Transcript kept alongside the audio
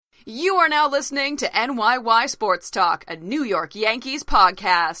You are now listening to NYY Sports Talk, a New York Yankees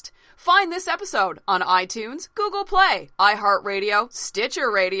podcast. Find this episode on iTunes, Google Play, iHeartRadio,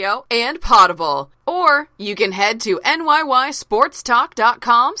 Stitcher Radio, and Potable. Or you can head to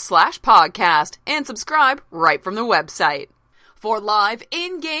nysportstalk.com/podcast and subscribe right from the website. For live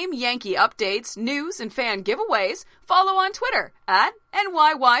in-game Yankee updates, news, and fan giveaways, follow on Twitter at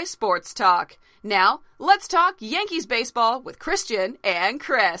NYY Sports Talk. Now, let's talk Yankees baseball with Christian and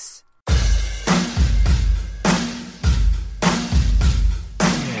Chris.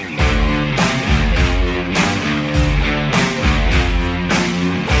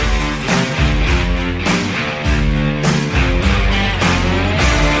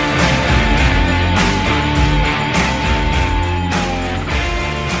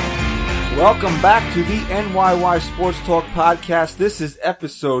 Welcome back to the NYY Sports Talk podcast. This is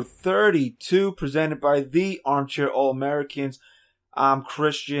episode 32, presented by the Armchair All-Americans. I'm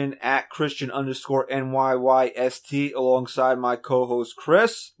Christian at Christian_NYYST alongside my co-host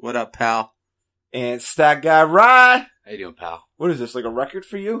Chris. What up, pal? And Stat Guy Rye. How you doing, pal? What is this, like a record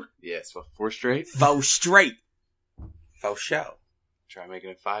for you? Yeah, it's what, 4 straight? Faux straight. Faux show. Try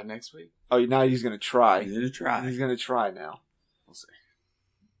making it 5 next week? Oh, now he's going to try. He's gonna try. He's going to try now. We'll see.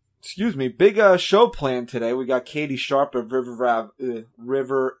 Excuse me, big show plan today. We got Katie Sharp of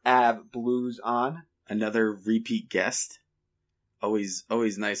River Ave Blues on. Another repeat guest. Always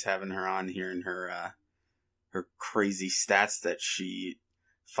nice having her on, hearing her crazy stats that she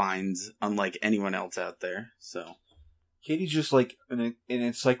finds unlike anyone else out there. So Katie's just like an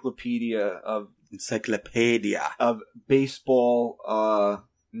encyclopedia of baseball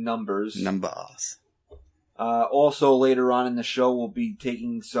numbers. Also, later on in the show, we'll be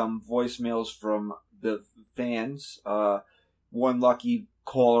taking some voicemails from the fans. One lucky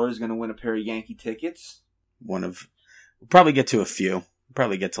caller is going to win a pair of Yankee tickets. We'll probably get to a few. We'll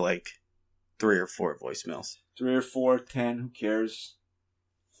probably get to like 3 or 4 voicemails. 3 or 4, 10, who cares?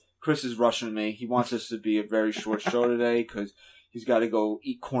 Chris is rushing me. He wants us to be a very short show today because he's got to go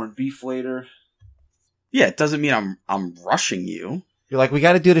eat corned beef later. Yeah, it doesn't mean I'm rushing you. You're like, we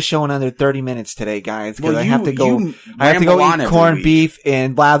got to do the show in under 30 minutes today, guys, because I have to go eat corned corned beef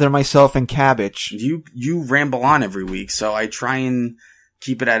and lather myself in cabbage. You ramble on every week, so I try and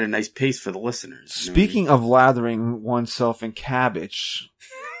keep it at a nice pace for the listeners. Speaking of lathering oneself in cabbage,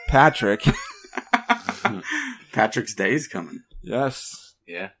 Patrick. Patrick's Day is coming. Yes.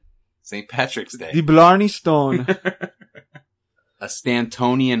 Yeah. St. Patrick's Day. The Blarney Stone. A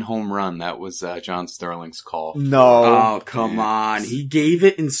Stantonian home run. That was John Sterling's call. No. Oh, come on. He gave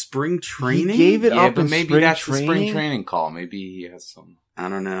it in spring training? He gave it Yeah, up but in maybe spring that's training? the spring training call. Maybe he has some. I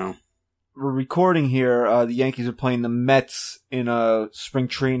don't know. We're recording here. The Yankees are playing the Mets in a spring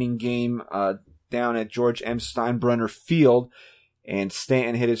training game down at George M. Steinbrenner Field. And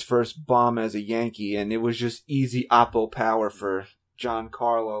Stanton hit his first bomb as a Yankee. And it was just easy oppo power for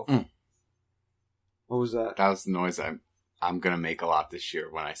Giancarlo. What was that? That was the noise I'm going to make a lot this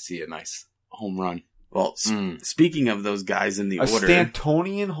year when I see a nice home run. Well, speaking of those guys in the A order.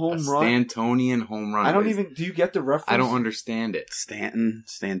 Stantonian home run? Stantonian home run. I don't even... Do you get the reference? I don't understand it.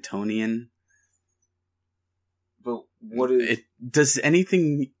 Stantonian. But what is... Does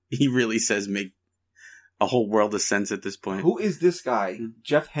anything he really says make a whole world of sense at this point? Who is this guy?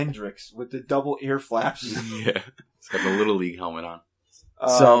 Jeff Hendricks with the double ear flaps. Yeah. He's got the Little League helmet on.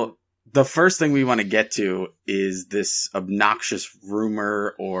 So... The first thing we want to get to is this obnoxious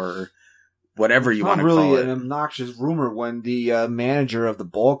rumor or whatever you want to call it. It's not really an obnoxious rumor when the manager of the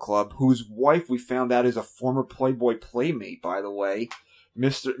ball club, whose wife we found out is a former Playboy playmate, by the way,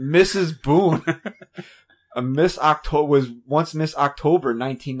 Mrs. Boone, was once Miss October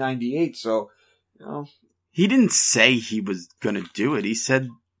 1998. So, you know, he didn't say he was going to do it. He said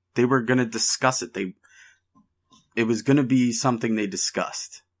they were going to discuss it. It was going to be something they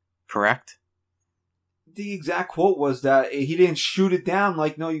discussed. Correct? The exact quote was that he didn't shoot it down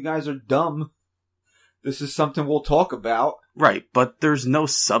like, no, you guys are dumb. This is something we'll talk about. Right, but there's no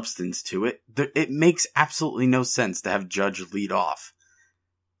substance to it. It makes absolutely no sense to have Judge lead off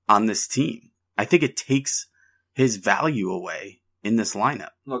on this team. I think it takes his value away in this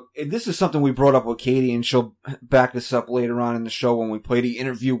lineup. Look, and this is something we brought up with Katie, and she'll back this up later on in the show when we play the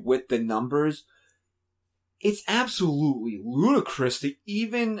interview with the numbers. It's absolutely ludicrous to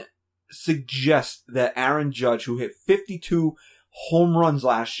even suggest that Aaron Judge, who hit 52 home runs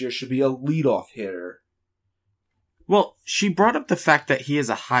last year, should be a leadoff hitter. Well, she brought up the fact that he has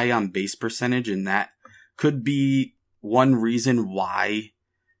a high on base percentage, and that could be one reason why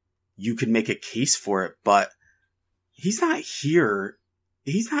you could make a case for it, but he's not here.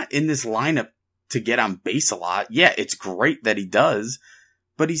 He's not in this lineup to get on base a lot. Yeah, it's great that he does,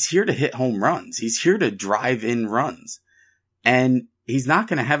 but he's here to hit home runs. He's here to drive in runs. And he's not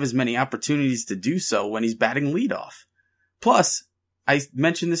going to have as many opportunities to do so when he's batting leadoff. Plus, I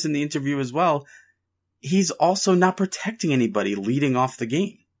mentioned this in the interview as well, he's also not protecting anybody leading off the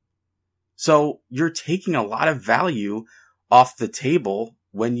game. So you're taking a lot of value off the table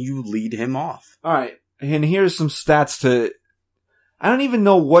when you lead him off. All right. And here's some stats to... I don't even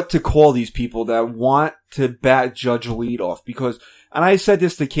know what to call these people that want to bat Judge leadoff because... And I said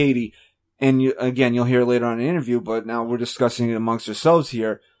this to Katie, and again, you'll hear it later on in the interview, but now we're discussing it amongst ourselves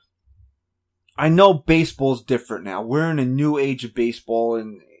here. I know baseball's different now. We're in a new age of baseball,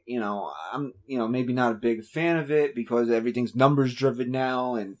 and, I'm, maybe not a big fan of it because everything's numbers driven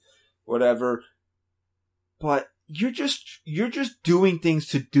now and whatever. But you're just doing things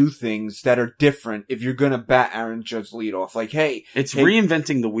to do things that are different if you're gonna bat Aaron Judge leadoff. Like, hey. It's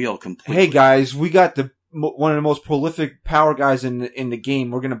reinventing the wheel completely. Hey guys, we got one of the most prolific power guys in the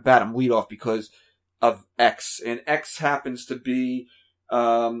game. We're going to bat him leadoff because of X. And X happens to be,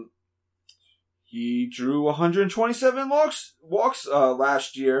 he drew 127 walks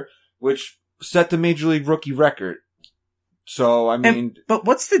last year, which set the Major League rookie record. So, I mean... But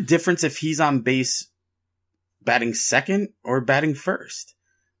what's the difference if he's on base batting second or batting first?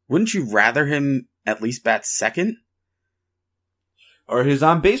 Wouldn't you rather him at least bat second? Or his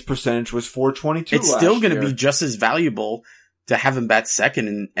on-base percentage was .422 It's still going to be just as valuable to have him bat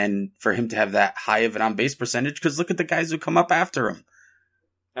second and for him to have that high of an on-base percentage because look at the guys who come up after him.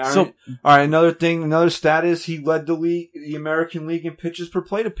 All right, another stat is he led the American League in pitches per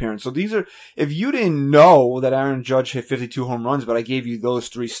plate appearance. So these are, if you didn't know that Aaron Judge hit 52 home runs, but I gave you those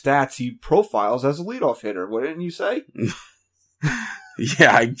three stats, he profiles as a leadoff hitter. What didn't you say?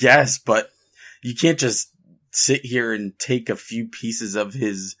 Yeah, I guess, but you can't just sit here and take a few pieces of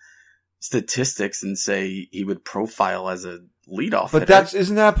his statistics and say he would profile as a leadoff hitter. But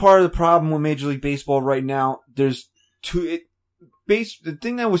isn't that part of the problem with Major League Baseball right now? The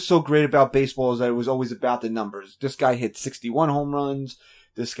thing that was so great about baseball is that it was always about the numbers. This guy hit 61 home runs.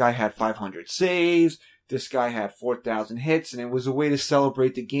 This guy had 500 saves. This guy had 4,000 hits, and it was a way to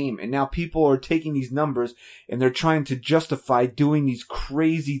celebrate the game. And now people are taking these numbers and they're trying to justify doing these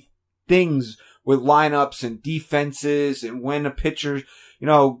crazy things with lineups and defenses and when a pitcher,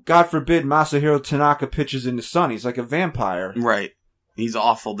 God forbid Masahiro Tanaka pitches in the sun. He's like a vampire. Right. He's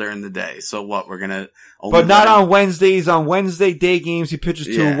awful during the day. So what? We're going to... But not on Wednesdays. On Wednesday day games, he pitches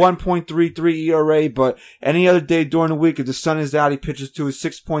to a 1.33 ERA, but any other day during the week, if the sun is out, he pitches to a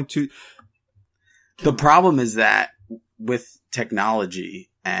 6.2. The problem is that with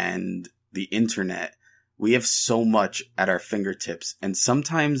technology and the internet, we have so much at our fingertips, and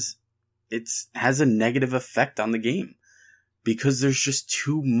sometimes it has a negative effect on the game because there's just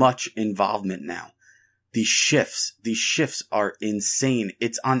too much involvement now. These shifts are insane.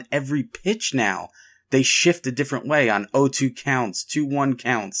 It's on every pitch now. They shift a different way on 0-2 counts, 2-1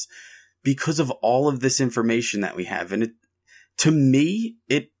 counts because of all of this information that we have. And to me,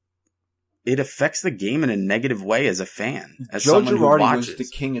 it affects the game in a negative way as a fan, as Joe someone Girardi who watches. was the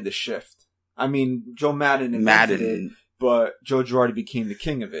king of the shift. I mean, Joe Madden invented it, but Joe Girardi became the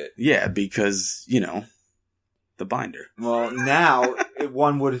king of it. Yeah, because, the binder. Well, now,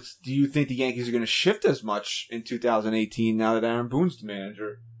 do you think the Yankees are going to shift as much in 2018 now that Aaron Boone's the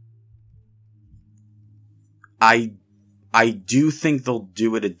manager? I do think they'll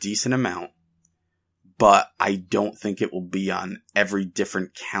do it a decent amount, but I don't think it will be on every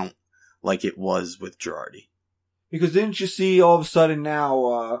different count like it was with Girardi. Because didn't you see all of a sudden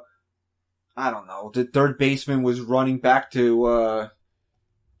now, I don't know, the third baseman was running back to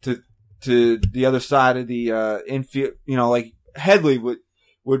the other side of the infield, like Headley would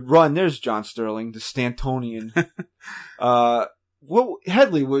run. There's John Sterling, the Stantonian.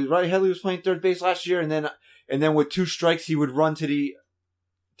 Headley was playing third base last year, and then with two strikes he would run to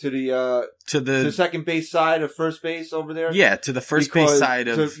the second base side of first base over there. Yeah, to the first base side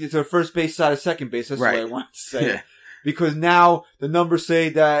of to the first base side of second base. That's right. what I want to say. Yeah. Because now the numbers say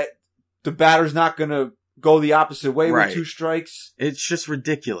that the batter's not going to go the opposite way with two strikes. It's just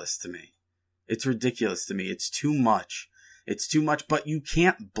ridiculous to me. It's ridiculous to me. It's too much. It's too much, but you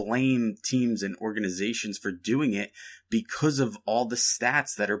can't blame teams and organizations for doing it because of all the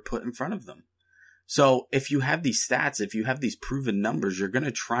stats that are put in front of them. So if you have these stats, if you have these proven numbers, you're going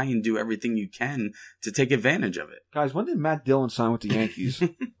to try and do everything you can to take advantage of it. Guys, when did Matt Dillon sign with the Yankees?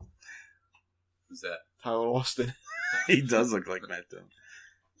 Who's that? Tyler Austin. He does look like Matt Dillon.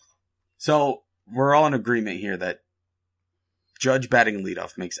 So we're all in agreement here that Judge batting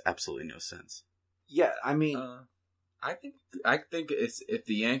leadoff makes absolutely no sense. Yeah, I mean... I think it's, if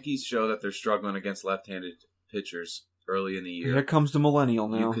the Yankees show that they're struggling against left-handed pitchers, early in the year. Here comes the millennial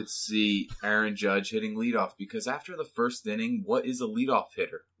now. You could see Aaron Judge hitting leadoff, because after the first inning, what is a leadoff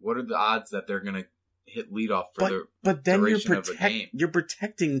hitter? What are the odds that they're going to hit leadoff for the but then duration of a game? You're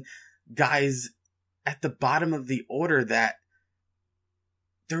protecting guys at the bottom of the order that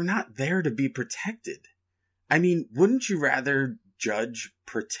they're not there to be protected. I mean, wouldn't you rather Judge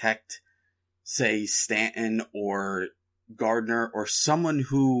protect, say, Stanton or Gardner or someone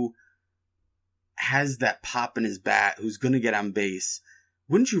who has that pop in his bat, who's going to get on base?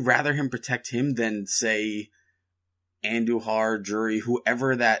 Wouldn't you rather him protect him than, say, Andujar, Drury,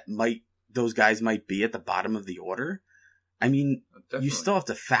 whoever those guys might be at the bottom of the order? I mean, Definitely. You still have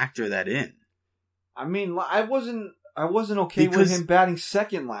to factor that in. I mean, I wasn't okay with him batting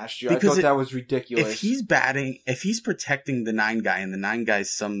second last year. I thought that was ridiculous. If he's protecting the 9 guy and the 9 guy's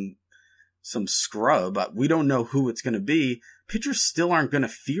some scrub, we don't know who it's going to be, pitchers still aren't going to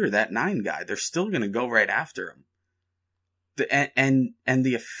fear that 9 guy. They're still going to go right after him. And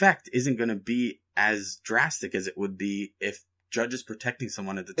the effect isn't going to be as drastic as it would be if Judge is protecting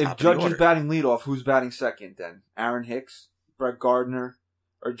someone at the top of the order. If Judge is batting leadoff, who's batting second then? Aaron Hicks, Brett Gardner,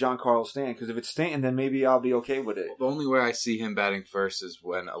 or Giancarlo Stanton? Because if it's Stanton, then maybe I'll be okay with it. The only way I see him batting first is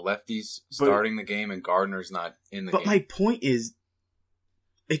when a lefty's starting the game and Gardner's not in the game. But my point is,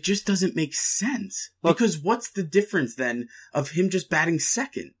 it just doesn't make sense. Look, because what's the difference then of him just batting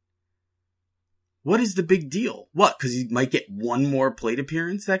second? What is the big deal? What? Because he might get one more plate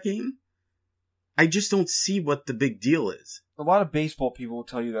appearance that game? I just don't see what the big deal is. A lot of baseball people will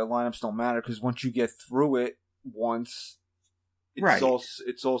tell you that lineups don't matter because once you get through it once,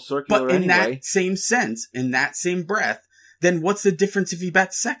 it's all circular but in anyway. that same sense, in that same breath, then what's the difference if he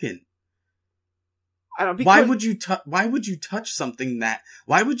bats second? I don't. Why would you touch something that?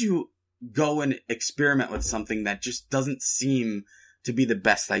 Why would you go and experiment with something that just doesn't seem to be the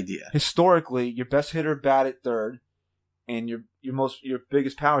best idea? Historically, your best hitter batted third, and your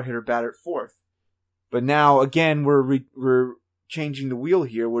biggest power hitter batted fourth. But now again, we're changing the wheel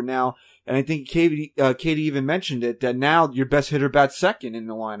here. We're now, and I think Katie even mentioned it, that now your best hitter bats second in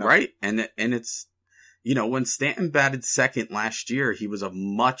the lineup. Right, and it's, when Stanton batted second last year, he was a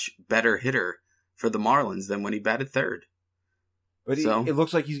much better hitter for the Marlins than when he batted third. But it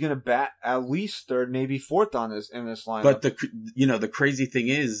looks like he's going to bat at least third, maybe fourth in this lineup. But the crazy thing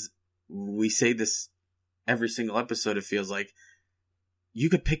is, we say this every single episode. It feels like you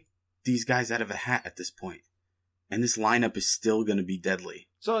could pick these guys out of a hat at this point, and this lineup is still going to be deadly.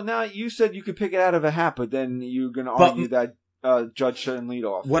 So now you said you could pick it out of a hat, but then you're going to argue that Judge shouldn't lead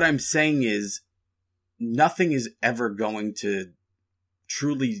off. What I'm saying is, nothing is ever going to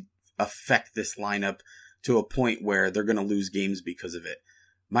truly affect this lineup to a point where they're going to lose games because of it.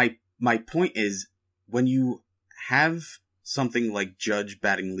 My point is, when you have something like Judge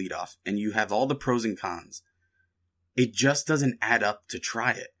batting leadoff and you have all the pros and cons, it just doesn't add up to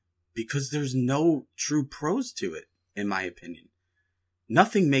try it because there's no true pros to it, in my opinion.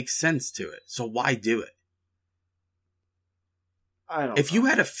 Nothing makes sense to it, so why do it? I don't If know. you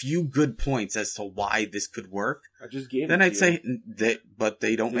had a few good points as to why this could work, I just gave then it I'd to say you. that, but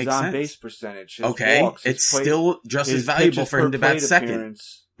they don't His make on sense. base percentage. His Okay, walks, his it's plate- still just his as valuable pitches for him per to bat plate second.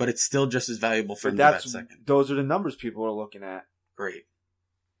 appearance. But it's still just as valuable for But him to bat second. those are the numbers people are looking at. Great.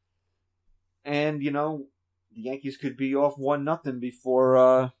 And the Yankees could be off 1-0 before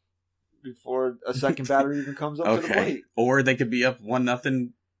a second batter even comes up to the Okay. plate. Or they could be up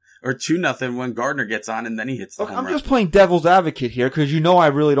 1-0 or 2-0 when Gardner gets on and then he hits the Look, home I'm run. just playing devil's advocate here because I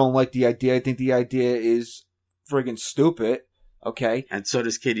really don't like the idea. I think the idea is friggin' stupid. Okay. And so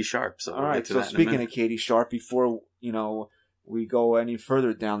does Katie Sharp. So All we'll right. get to So that in a speaking minute. of Katie Sharp, before we go any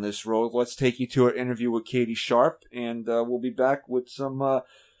further down this road, let's take you to an interview with Katie Sharp, and we'll be back with some.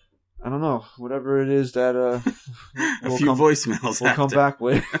 I don't know, whatever it is that a we'll few come, voicemails. we'll come after. back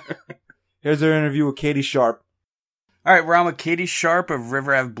with. Here's our interview with Katie Sharp. All right, we're on with Katie Sharp of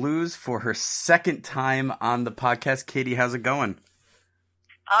River Ave Blues for her second time on the podcast. Katie, how's it going?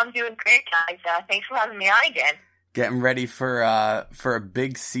 I'm doing great, guys. Thanks for having me on again. Getting ready for a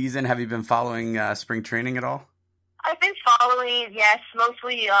big season. Have you been following spring training at all? I've been following, yes,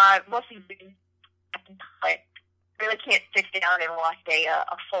 mostly but really can't sit down and watch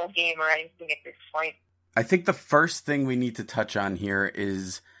a full game or anything at this point. I think the first thing we need to touch on here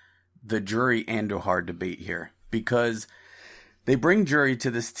is the Drury Andujar debate here, because they bring Drury to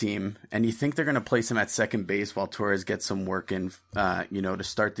this team, and you think they're going to place him at second base while Torres gets some work in, to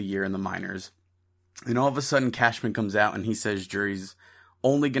start the year in the minors. And all of a sudden, Cashman comes out and he says Drury's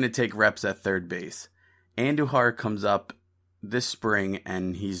only going to take reps at third base. Andujar comes up this spring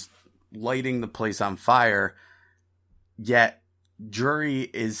and he's lighting the place on fire, yet Drury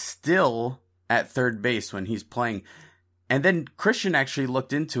is still at third base when he's playing. And then Christian actually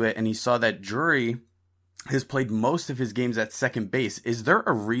looked into it, and he saw that Drury has played most of his games at second base. Is there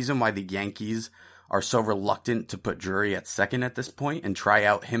a reason why the Yankees are so reluctant to put Drury at second at this point and try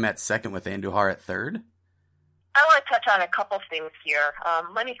out him at second with Andujar at third? I want to touch on a couple things here.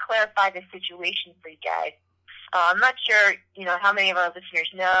 Let me clarify the situation for you guys. I'm not sure, how many of our listeners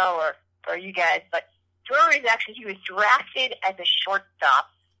know or you guys, but Drury he was drafted as a shortstop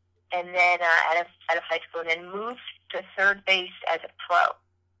and then out of high school, and then moved to third base as a pro.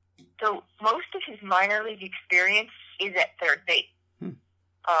 So most of his minor league experience is at third base.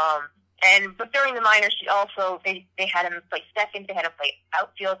 But during the minors, they had him play second. They had him play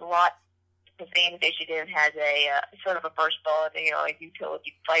outfield a lot because they envisioned him as a sort of a burst ball, a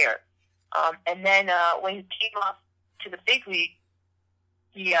utility player. And then when he came up to the big league,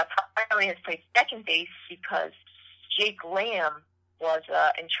 he primarily has played second base because Jake Lamb was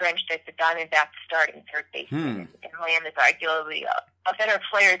entrenched as the Diamondbacks starting third baseman. And Lamb is arguably a better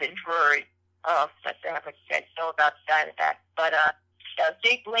player than Drury. That's how much you guys know about the Diamondbacks. But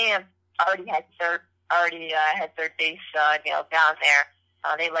Jake Lamb already had third base nailed down there.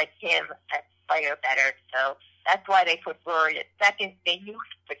 They liked him as a player better, so that's why they put Drury at second. They knew he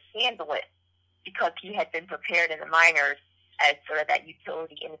could handle it because he had been prepared in the minors as sort of that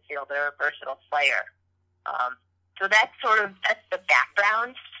utility infielder, versatile player. So that's the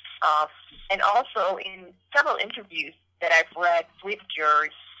background. And also in several interviews that I've read with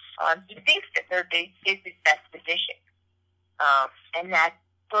Drury, he thinks that third base is his best position. And that's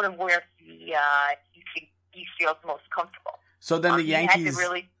sort of where he feels most comfortable. So then the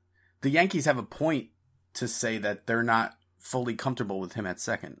Yankees have a point to say that they're not fully comfortable with him at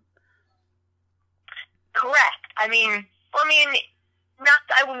second. Correct. I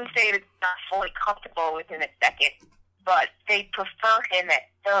wouldn't say that they're not fully comfortable with him at second, but they prefer him at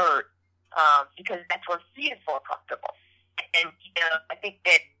third because that's where he is more comfortable. And I think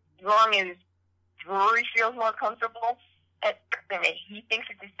that as long as Drury feels more comfortable at third and he thinks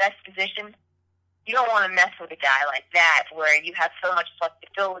it's his best position, you don't want to mess with a guy like that where you have so much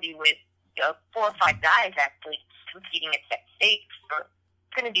flexibility with 4 or 5 guys actually competing at second base.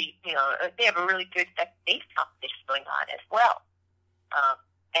 It's going to be, they have a really good second base competition going on as well.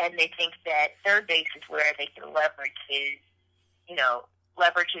 And they think that third base is where they can leverage his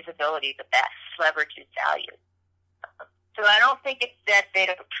ability the best, leverage his value. So I don't think it's that they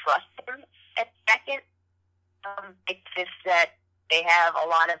don't trust him at second. It's just that they have a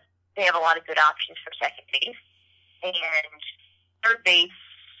lot of good options for second base, and third base,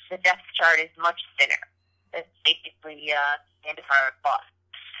 the depth chart is much thinner. It's basically Andujar plus.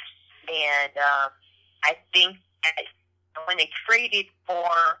 And I think that when they traded for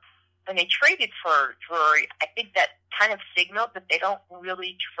Drury, I think that kind of signaled that they don't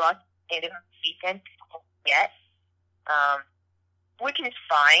really trust Andujar's defense yet, which is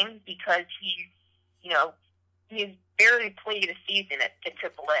fine because he has barely played a season at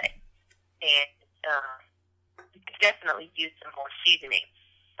AAA, and he could definitely use some more seasoning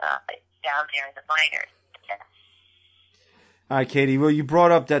down there in the minors. All right, Katie. Well, you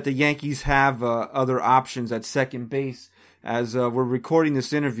brought up that the Yankees have other options at second base. As we're recording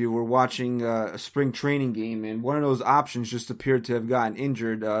this interview, we're watching a spring training game, and one of those options just appeared to have gotten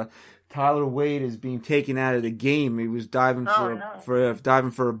injured. Tyler Wade is being taken out of the game. He was diving for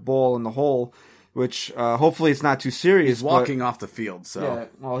a ball in the hole, which hopefully it's not too serious. He's walking off the field, so yeah.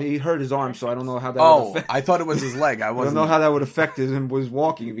 Well, he hurt his arm, so I don't know how that. would affect. I thought it was his leg. I don't know how that would affect him was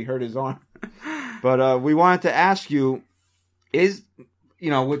walking if he hurt his arm. But we wanted to ask you: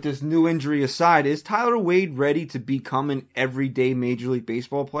 with this new injury aside, is Tyler Wade ready to become an everyday Major League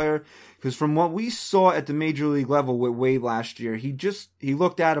Baseball player? Because from what we saw at the Major League level with Wade last year, he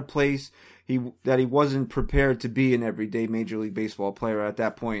looked out of place. That he wasn't prepared to be an everyday Major League Baseball player at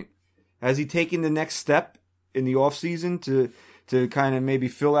that point. Has he taken the next step in the offseason to kind of maybe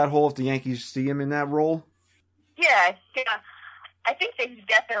fill that hole if the Yankees see him in that role? Yeah. I think that he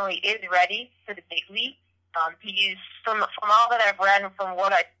definitely is ready for the big league. He's from all that I've read and from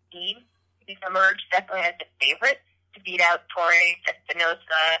what I've seen, he's emerged definitely as a favorite to beat out Torres,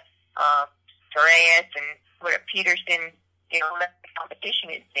 Espinosa, Torres, and Peterson. The competition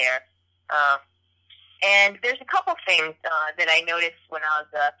is there. And there's a couple things that I noticed when I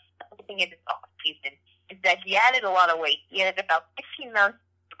was looking at this offseason is that he added a lot of weight. He added about 15 pounds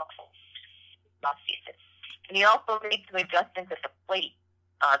of muscle offseason. And he also made some adjustments at the plate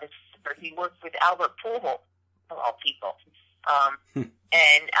this summer. He worked with Albert Pujols, of all people.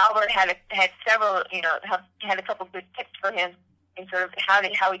 And Albert had several, had a couple good tips for him in sort of how he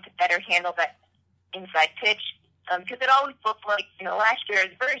could better handle that inside pitch. Because it always looked like, last year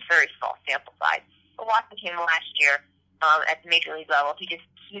was a very, very small sample size. But watching him last year, at the major league level.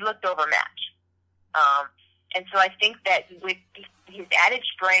 He looked overmatched. And so I think that with his added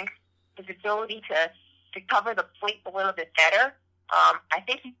strength, his ability to cover the plate a little bit better, I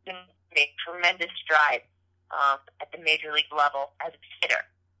think he can make tremendous strides at the major league level as a hitter.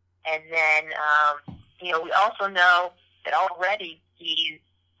 And then, we also know that already he's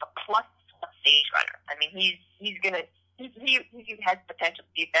a plus base runner. I mean, he has potential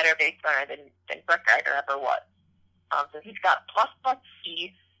to be a better base runner than Brett Gardner ever was. So he's got plus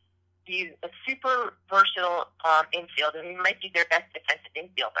speed. He's a super versatile infielder. He might be their best defensive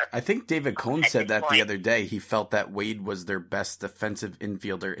infielder. I think David Cone said that the other day. He felt that Wade was their best defensive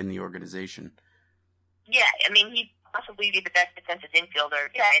infielder in the organization. Yeah, I mean, he'd possibly be the best defensive infielder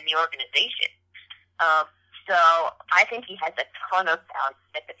in the organization. So I think he has a ton of talent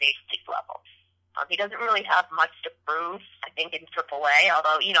at the base league level. He doesn't really have much to prove, I think, in AAA,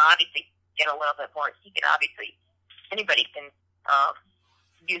 although, obviously get a little bit more. Anybody can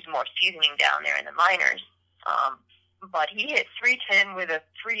use more seasoning down there in the minors. But he hit .310 with a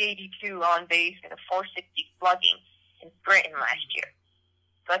 .382 on base and a .460 slugging in Scranton last year.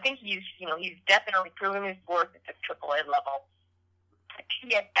 So I think he's definitely proven his worth at the AAA level.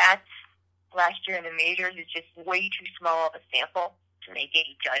 He at bats last year in the majors is just way too small of a sample to make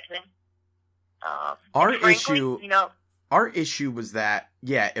any judgment. Our issue was that,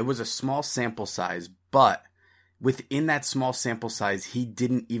 it was a small sample size, but within that small sample size, he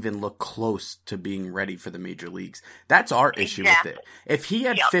didn't even look close to being ready for the major leagues. That's our issue with it. If he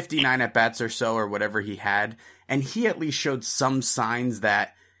had 59 at-bats or so, or whatever he had, and he at least showed some signs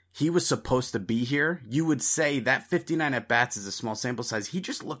that he was supposed to be here, you would say that 59 at-bats is a small sample size. He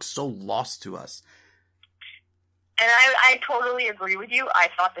just looks so lost to us. And I totally agree with you. I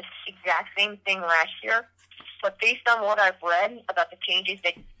thought the exact same thing last year. But based on what I've read about the changes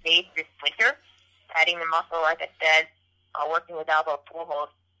that he made this winter, adding the muscle, like I said, working with Albert Pujols,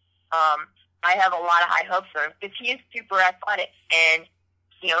 I have a lot of high hopes for him because he is super athletic. And,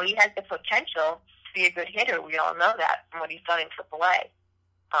 he has the potential to be a good hitter. We all know that from what he's done in AAA.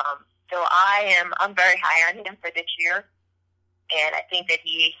 So I'm very high on him for this year. And I think that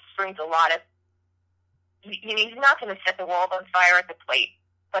he brings a lot of, he's not going to set the world on fire at the plate,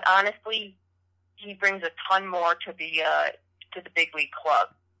 but honestly, he brings a ton more to the big league club.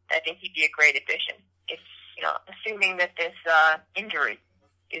 I think he'd be a great addition. If assuming that this injury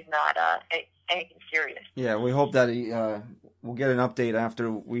is not anything serious. Yeah, we hope that we'll get an update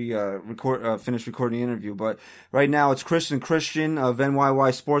after we finish recording the interview. But right now, it's Christian of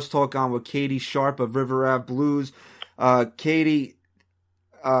NYY Sports Talk on with Katie Sharp of River Ave Blues. Katie,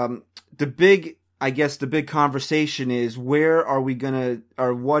 the big conversation is where are we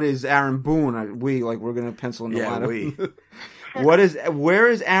what is Aaron Boone? We're gonna pencil in the lineup. Where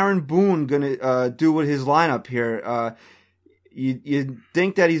is Aaron Boone gonna do with his lineup here? You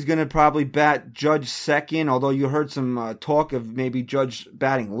think that he's gonna probably bat Judge second, although you heard some talk of maybe Judge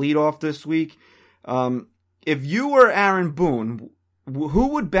batting leadoff this week. If you were Aaron Boone, who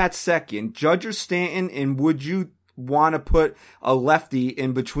would bat second, Judge or Stanton, and would you want to put a lefty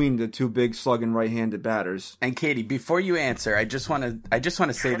in between the two big slugging right-handed batters? And Katie, before you answer, I just want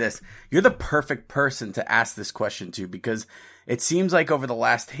to say this. You're the perfect person to ask this question to, because it seems like over the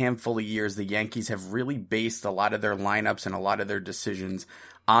last handful of years, the Yankees have really based a lot of their lineups and a lot of their decisions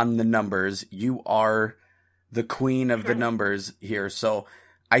on the numbers. You are the queen of the numbers here. So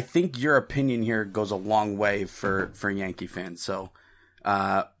I think your opinion here goes a long way for Yankee fans. So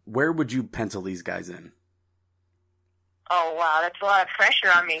where would you pencil these guys in? Oh wow, that's a lot of pressure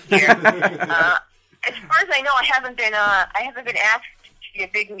on me here. As far as I know, I haven't been asked to be a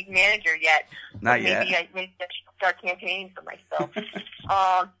big league manager yet. Not yet. Maybe I should start campaigning for myself.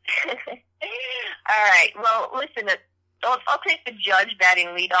 All right. Well, listen, I'll take the Judge batting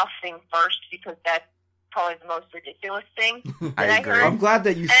leadoff thing first because that's probably the most ridiculous thing. I agree. I'm glad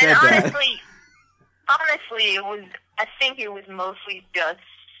that you said that. Honestly, I think it was mostly just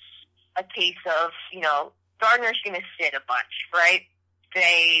a case of, Gardner's going to sit a bunch, right?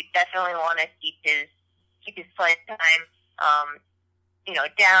 They definitely want to keep his playing time,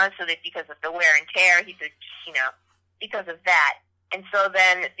 down so that because of the wear and tear, he could, because of that. And so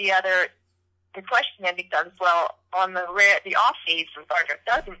then the question then becomes, well, on the off days when Gardner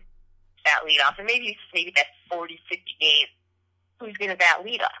doesn't bat leadoff, and maybe that's 40, 50 games, who's going to bat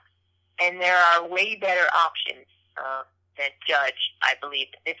leadoff? And there are way better options than Judge, I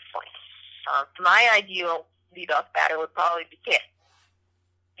believe, at this point. My ideal leadoff batter would probably be Kidd.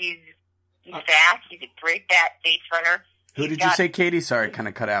 He's fast. He's a great base runner. Who did you say, Katie? Sorry, kind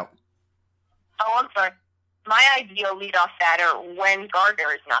of cut out. Oh, I'm sorry. My ideal leadoff batter when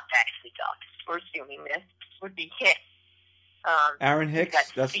Gardner is not batting leadoff, we're assuming this, would be Kidd. Aaron He's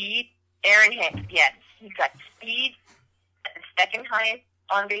Hicks? got speed. Aaron Hicks, yes. He's got speed at the second highest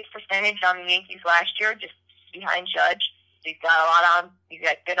on-base percentage on the Yankees last year, just behind Judge. He's got he's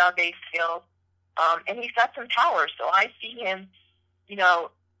got good on-base skills. And he's got some power, so I see him,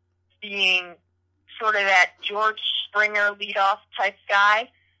 being sort of that George Springer leadoff type guy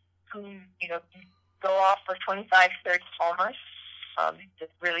who, can go off for 25, 30 homers. He's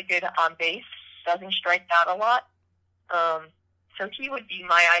really good on base, doesn't strike out a lot. So he would be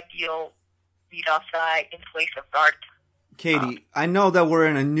my ideal leadoff guy in place of Gardner. Katie, I know that we're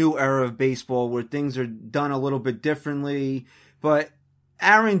in a new era of baseball where things are done a little bit differently, but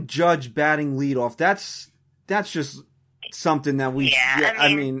Aaron Judge batting leadoff, that's just something that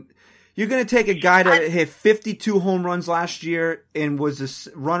I mean, you're going to take a guy that hit 52 home runs last year and was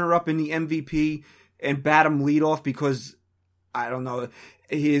a runner-up in the MVP and bat him leadoff because, I don't know,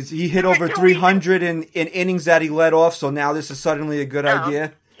 he hit over 300 in innings that he led off, so now this is suddenly a good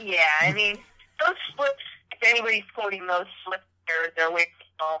idea? Yeah, I mean, those splits, if anybody's quoting those splits, they're way too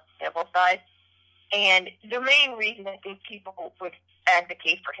small sample size. And the main reason I think people would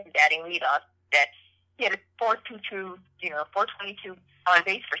advocate for him batting leadoff that he had a 422 on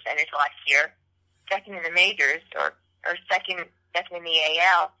base percentage last year, second in the majors or second in the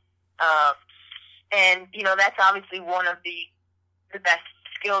AL. And that's obviously one of the best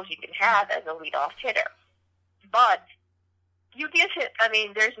skills you can have as a leadoff hitter. But you give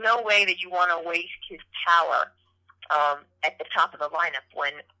him, there's no way that you want to waste his power at the top of the lineup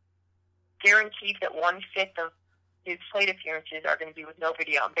when guaranteed that 1/5 of his plate appearances are going to be with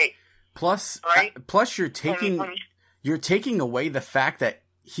nobody on base. Plus, right? You're taking away the fact that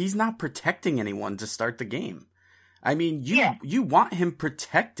he's not protecting anyone to start the game. I mean, you want him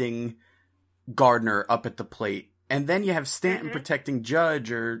protecting Gardner up at the plate, and then you have Stanton protecting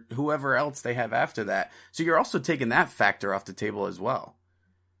Judge or whoever else they have after that. So you're also taking that factor off the table as well.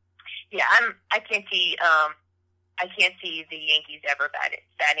 Yeah, I can't see the Yankees ever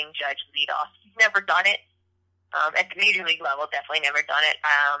batting Judge leadoff. He's never done it. At the major league level, definitely never done it.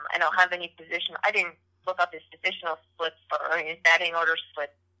 I don't have any position. I didn't look up his positional splits or his batting order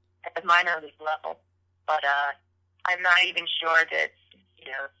split at the minor league level, but I'm not even sure that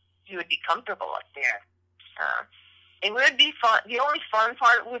he would be comfortable up there. It would be fun. The only fun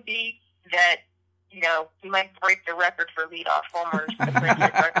part would be that he might break the record for leadoff homers,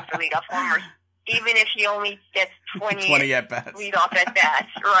 even if he only gets 20 at bats, leadoff at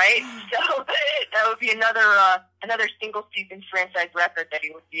bats, right? So that would be another single season franchise record that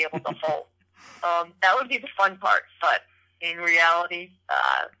he would be able to hold. That would be the fun part, but in reality,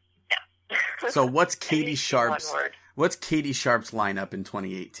 no. So what's Katie Sharp's lineup in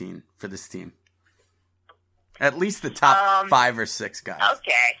 2018 for this team? At least the top 5 or 6 guys.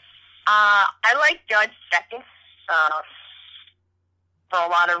 Okay. I like Judge second for a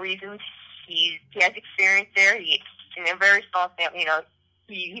lot of reasons. He has experience there. He's in a very small sample.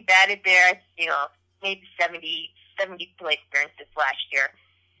 He batted there. Maybe 70 plate appearances last year.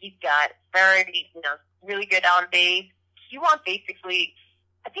 He's got very really good on base. You want basically.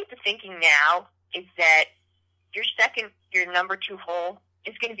 I think the thinking now is that your number 2 hole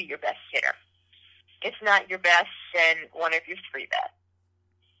is going to be your best hitter. If not your best, then one of your 3 best.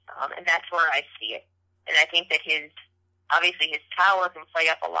 And that's where I see it. And I think that his power can play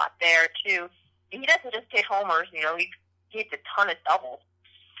up a lot there, too. And he doesn't just hit homers, he hits a ton of doubles,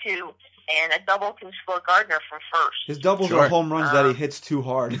 too. And a double can score Gardner from first. His doubles are home runs that he hits too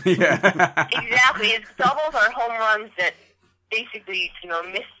hard. Yeah. Exactly. His doubles are home runs that basically,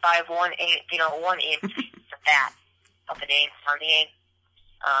 missed by 1 inch of bat of an inch on the inch.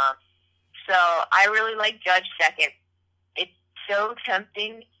 So I really like Judge second. It's so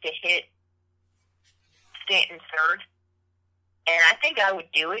tempting to hit Stanton third, and I think I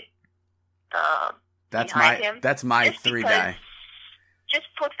would do it. That's my 3 guy. Just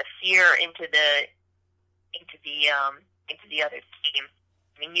put the fear into the other team.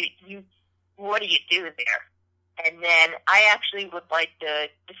 I mean, you what do you do there? And then I actually would like to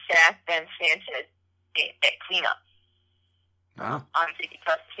sack Ben Sanchez at cleanup. Wow. Obviously,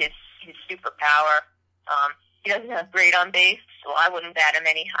 because his superpower. He doesn't have great on base, so I wouldn't bat him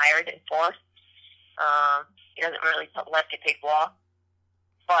any higher than 4th. He doesn't really left to take walk.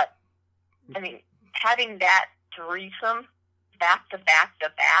 But, having that threesome back to back to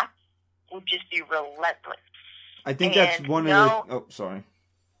back would just be relentless. I think that's one of the... Oh, sorry.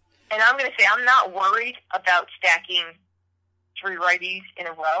 And I'm going to say, I'm not worried about stacking 3 righties in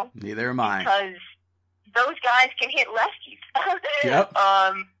a row. Neither am I. Because those guys can hit lefties. Yep.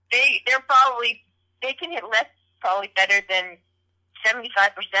 They can hit left probably better than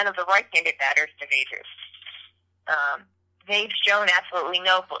 75% of the right-handed batters to majors. they've shown absolutely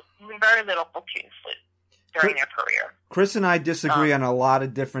very little platoon fluke during their career. Chris and I disagree on a lot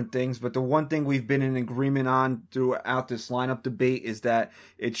of different things, but the one thing we've been in agreement on throughout this lineup debate is that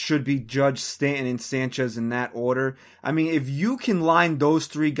it should be Judge, Stanton, and Sanchez in that order. I mean, if you can line those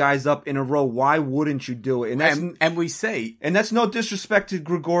three guys up in a row, why wouldn't you do it? And we say... And that's no disrespect to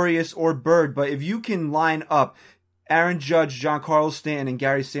Gregorius or Bird, but if you can line up Aaron Judge, Giancarlo Stanton, and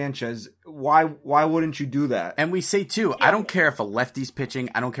Gary Sanchez, why wouldn't you do that? And we say, too, I don't care if a lefty's pitching.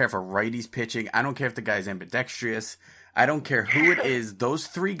 I don't care if a righty's pitching. I don't care if the guy's ambidextrous. I don't care who it is. Those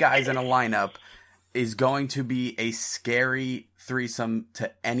three guys in a lineup is going to be a scary threesome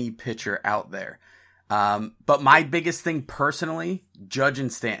to any pitcher out there. But my biggest thing personally, Judge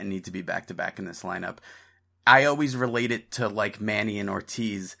and Stanton need to be back-to-back in this lineup. I always relate it to like Manny and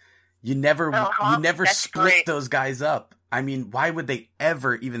Ortiz. You never split those guys up. I mean, why would they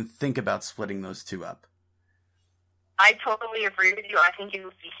ever even think about splitting those two up? I totally agree with you. I think it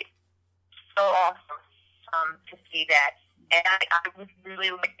would be so awesome to see that. And I would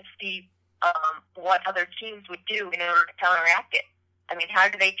really like to see what other teams would do in order to counteract it. I mean, how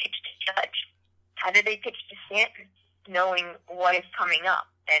do they pitch to Judge? How do they pitch to Stanton knowing what is coming up?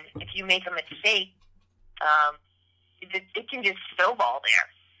 And if you make a mistake, it can just snowball there.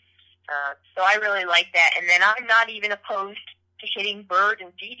 So I really like that. And then I'm not even opposed to hitting Bird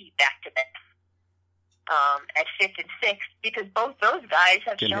and Didi back-to-back at 5th and 6th, because both those guys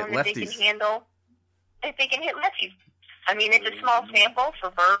have shown that they can handle, that they can hit lefties. I mean, it's a small sample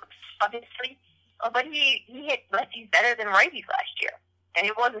for Bird, obviously, but he hit lefties better than righties last year, and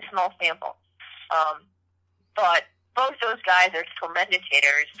it was a small sample. But both those guys are tremendous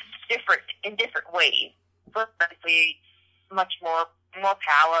hitters, in different ways. Bird, obviously, much more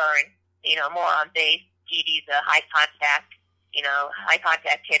power and, more on base. Didi's a high contact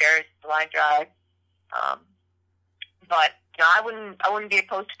hitter, line drive. But I wouldn't be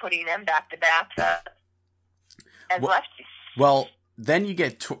opposed to putting them back to back as lefties. Well, then you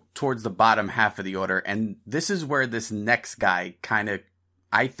get towards the bottom half of the order, and this is where this next guy kind of,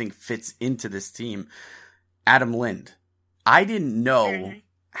 I think, fits into this team. Adam Lind. I didn't know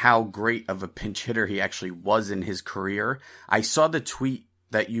how great of a pinch hitter he actually was in his career. I saw the tweet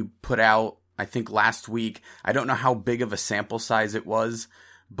that you put out, I think last week. I don't know how big of a sample size it was,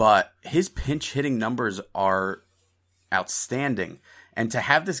 but his pinch hitting numbers are outstanding. And to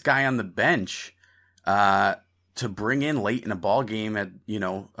have this guy on the bench, to bring in late in a ball game at,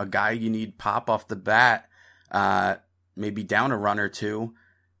 a guy you need pop off the bat, maybe down a run or two,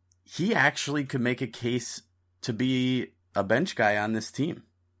 he actually could make a case to be a bench guy on this team.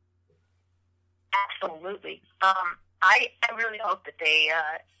 Absolutely. I really hope that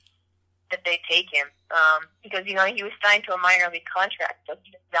they take him, because he was signed to a minor league contract, so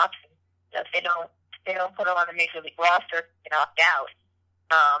he's nothing. If they don't put him on the major league roster, he opt out.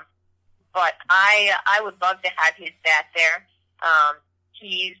 But I would love to have his bat there.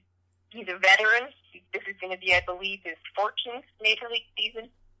 He's a veteran. This is going to be, I believe, his 14th major league season,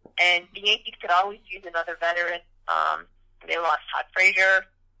 and the Yankees could always use another veteran. They lost Todd Frazier.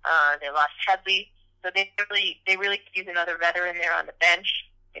 They lost Headley. So they really could use another veteran there on the bench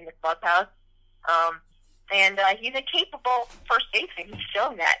in the clubhouse. And he's a capable first baseman. He's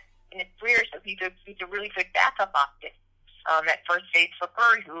shown that in his career, so he's a really good backup option at first base for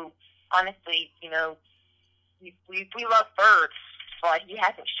Bird, who, honestly, we love Bird, but he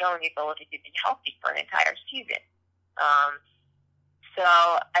hasn't shown the ability to be healthy for an entire season. So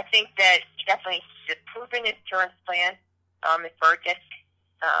I think that he definitely has proven his turn plan if Bird gets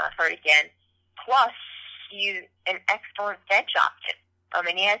hurt again. Plus, he's an excellent bench option.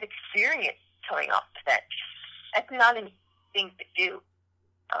 And he has experience coming off the bench. That's not an easy thing to do,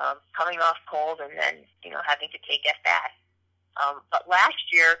 coming off cold and then, having to take at bat. But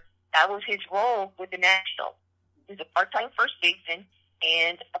last year, that was his role with the Nationals. He was a part-time first baseman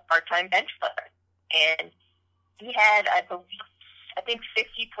and a part-time bench player. And he had, I think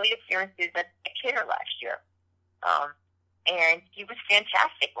 50 plate appearances at hitter last year. And he was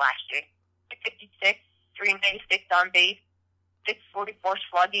fantastic last year. 56, 396 on base, 644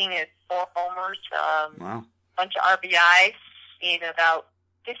 slugging, and 4 homers, wow. Bunch of RBIs in about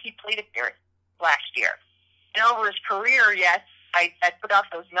 50 plate appearances last year. And over his career, yes, I put out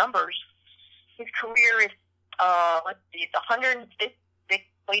those numbers. His career is, it's 156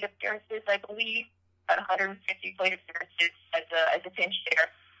 plate appearances, I believe, at 150 plate appearances as a pinch hitter.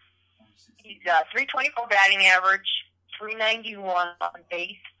 He's 324 batting average, 391 on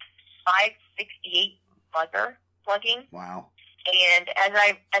base, 568 slugging. Wow. And as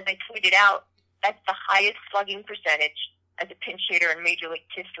I tweeted out, that's the highest slugging percentage as a pinch hitter in Major League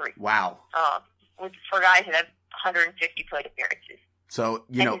history. Wow. For guys that have 150 plate appearances. So,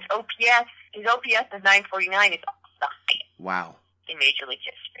 you and know, his OPS is 949 is the highest wow. in Major League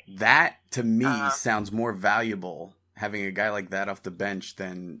history. That, to me, sounds more valuable, having a guy like that off the bench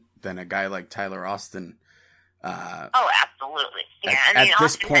than a guy like Tyler Austin. Absolutely. Yeah, at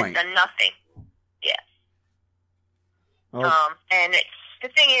this Austin point. has done nothing. Yeah. Oh. And the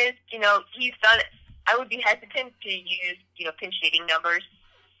thing is, he's done it. I would be hesitant to use, pinch hitting numbers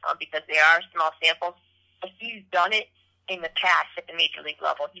because they are small samples. But he's done it in the past at the major league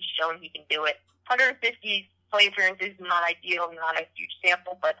level. He's shown he can do it. 150 plate appearances is not ideal, not a huge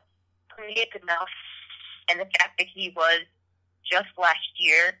sample, but for me it's enough. And the fact that he was just last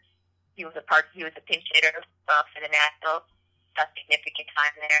year, he was a pinch hitter for the Nationals, a significant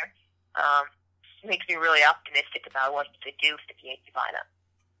time there. Makes me really optimistic about what he could do for the Yankee lineup.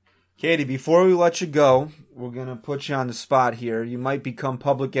 Katie, before we let you go, we're going to put you on the spot here. You might become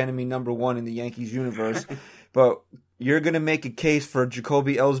public enemy number one in the Yankees universe, but you're going to make a case for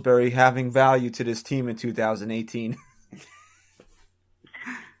Jacoby Ellsbury having value to this team in 2018.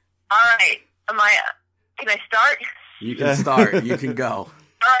 All right. Can I start? You can start. You can go. All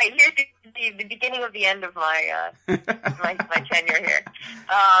right. Here's the beginning of the end of my my tenure here.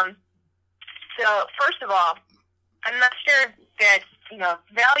 So first of all, I'm not sure that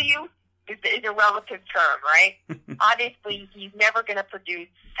value is a relative term, right? Obviously, he's never going to produce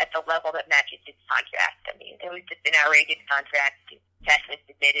at the level that matches his contract. I mean, it was just an outrageous contract. Cashman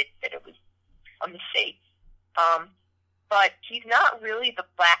admitted that it was a mistake. But he's not really the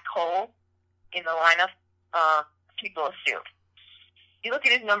black hole in the lineup people assume. You look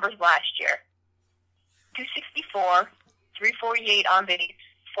at his numbers last year: 264, 348 on base,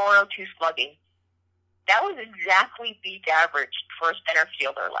 402 slugging. That was exactly league average for a center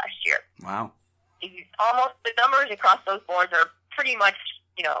fielder last year. Wow. The numbers across those boards are pretty much,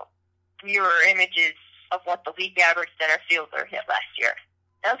 mirror images of what the league average center fielder hit last year.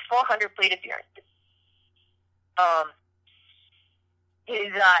 That was 400 plate appearances.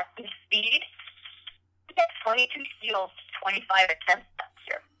 His speed, he got 22 steals, 25 attempts last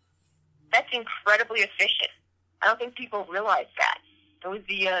year. That's incredibly efficient. I don't think people realize that. It was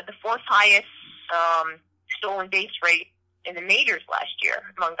the fourth highest stolen base rate in the majors last year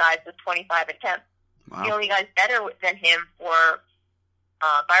among guys with 25 attempts. Wow. The only guys better than him were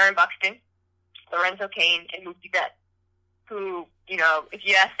Byron Buxton, Lorenzo Cain, and Mookie Betts, who, if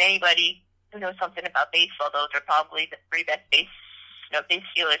you ask anybody who knows something about baseball, those are probably the three best base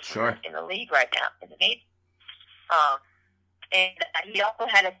stealers Sure. in the league right now in the majors. And he also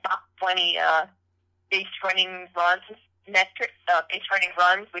had a top 20 base running runs metric, base running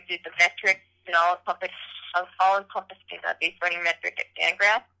runs, which is the metric, all-encompassing base running metric at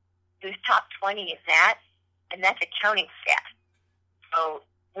Fangraphs. He was top 20 in that, and that's a counting stat. So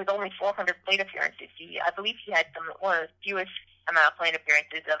with only 400 plate appearances, I believe he had one of the fewest amount of plate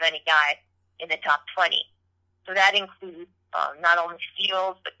appearances of any guy in the top 20. So that includes not only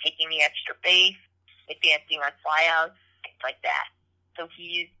steals, but taking the extra base, advancing on flyouts, things like that. So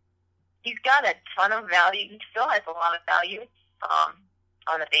he's got a ton of value. He still has a lot of value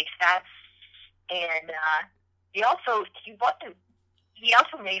on the base stats, and he also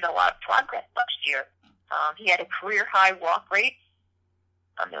made a lot of progress last year. He had a career high walk rate.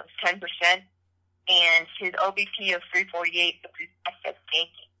 It was 10%, and his OBP of 348 was his best at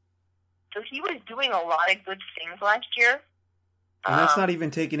Yankee. So he was doing a lot of good things last year. And that's not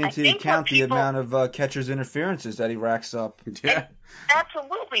even taking into account the amount of catcher's interferences that he racks up. Yeah.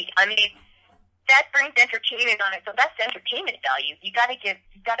 Absolutely. I mean, that brings entertainment on it. So that's entertainment value. You got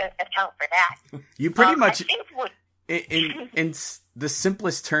to account for that. You pretty much, I think in the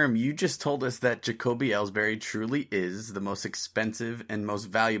simplest term, you just told us that Jacoby Ellsbury truly is the most expensive and most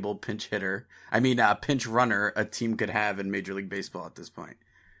valuable pinch runner a team could have in Major League Baseball at this point.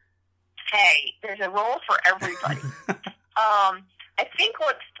 Hey, there's a role for everybody. I think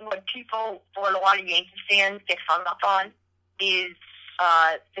what a lot of Yankee fans get hung up on is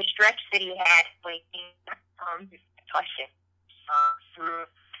the stretch that he had when he came his concussion through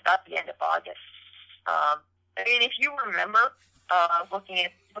about the end of August. I mean, if you remember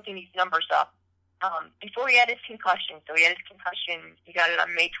looking these numbers up, before he had his concussion, he got it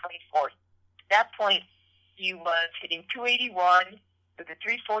on May 24th. At that point, he was hitting 281 with a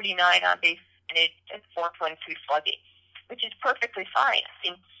 349 on base percentage and 4.2 slugging, which is perfectly fine. I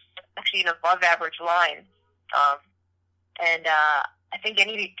think actually an above average line. And I think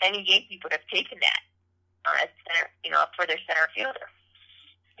any Yankee would have taken that as center, for their center fielder.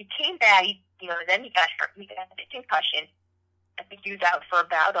 He came back, then he got hurt. He got a concussion. I think he was out for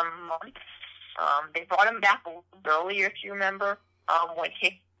about a month. They brought him back a little earlier, if you remember, when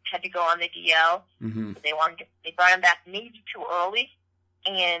had to go on the DL. Mm-hmm. They brought him back maybe too early,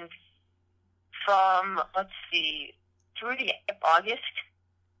 and from through the end of August,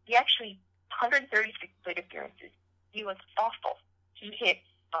 he actually 136 plate appearances. He was awful. He hit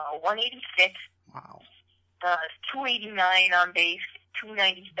 186, Wow. 289 on base,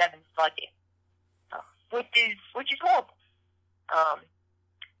 297 slugging, which is horrible.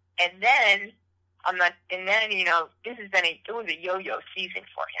 And then it was a yo-yo season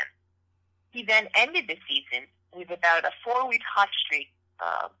for him. He then ended the season with about a 4-week hot streak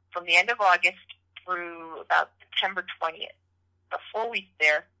from the end of August through about September 20th. The 4 weeks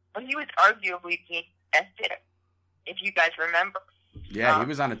there, when he was arguably the best hitter, if you guys remember. Yeah, he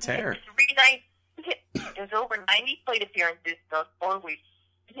was on a tear. There was over 90 plate appearances those 4 weeks.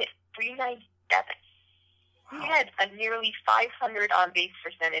 He hit 397. He had a nearly 500 on-base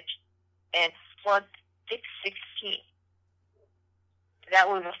percentage and slugged 616. That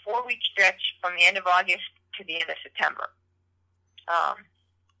was a 4-week stretch from the end of August to the end of September.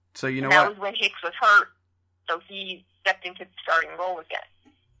 So you know that what? was when Hicks was hurt, so he stepped into the starting role again.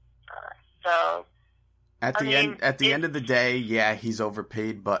 At the end of the day, yeah, he's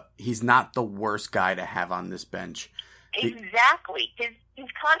overpaid, but he's not the worst guy to have on this bench. Exactly. His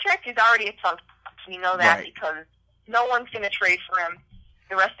contract is already at some. We know that Right. because no one's going to trade for him.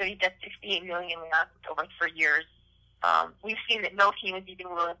 The rest of it, that's $68 million left over 3 years. We've seen that no team is even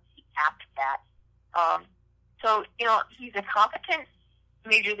willing to cap that. So he's a competent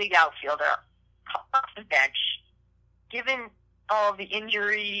major league outfielder off the bench. Given all the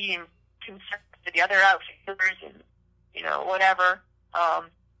injury and concerns to the other outfielders and whatever,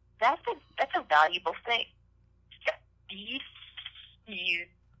 that's a valuable thing. He's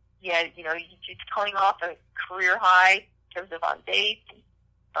coming off a career high in terms of on base.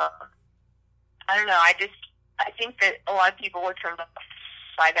 I don't know. I think that a lot of people were turned off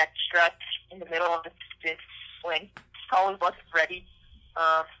by that stretch in the middle of the season when he probably wasn't ready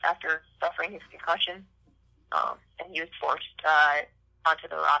after suffering his concussion, and he was forced onto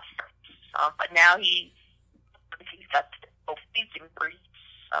the roster. But now he's got both these injuries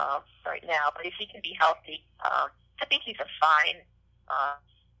right now. But if he can be healthy, I think he's a fine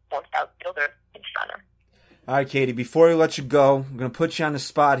fourth outfielder in center. All right, Katie, before we let you go, I'm going to put you on the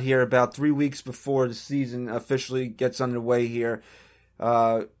spot here about 3 weeks before the season officially gets underway here.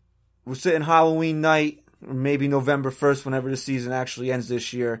 We're sitting Halloween night, or maybe November 1st, whenever the season actually ends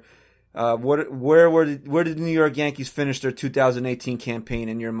this year. Where did the New York Yankees finish their 2018 campaign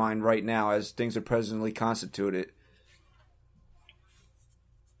in your mind right now as things are presently constituted?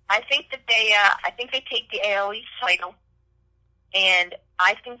 I think that they take the AL East title, and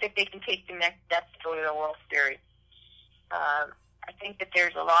I think that they can take the next step to go to the World Series. I think that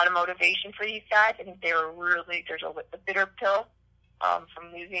there's a lot of motivation for these guys. I think there's a bitter pill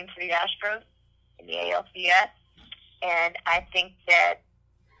from losing to the Astros in the ALCS, and I think that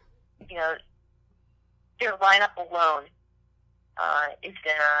their lineup alone is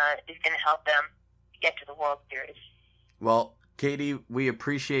gonna help them get to the World Series. Well, Katie, we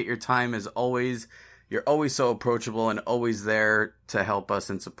appreciate your time as always. You're always so approachable and always there to help us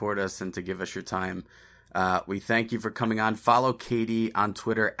and support us and to give us your time. We thank you for coming on. Follow Katie on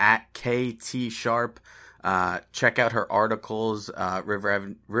Twitter at KTSharp. Check out her articles,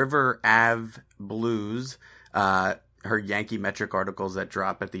 River Ave Blues, her Yankee Metric articles that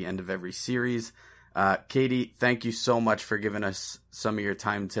drop at the end of every series. Katie, thank you so much for giving us some of your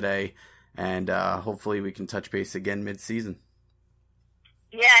time today, and hopefully we can touch base again mid-season.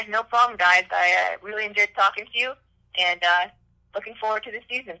 Yeah, no problem, guys. I really enjoyed talking to you, and looking forward to the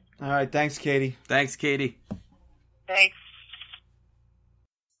season. All right, thanks, Katie. Thanks, Katie. Thanks.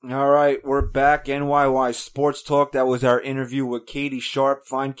 All right, we're back. NYY Sports Talk. That was our interview with Katie Sharp.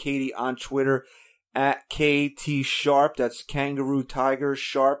 Find Katie on Twitter at KTSharp. That's Kangaroo Tiger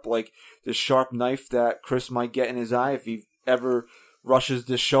Sharp, like the sharp knife that Chris might get in his eye if he ever rushes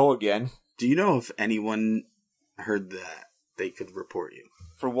this show again. Do you know if anyone heard that they could report you?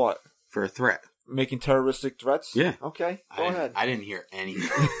 For what? For a threat. Making terroristic threats? Yeah. Okay, go ahead. I didn't hear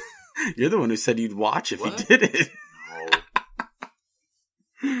anything. You're the one who said you'd watch if What? he did it.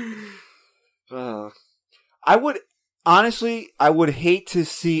 I would hate to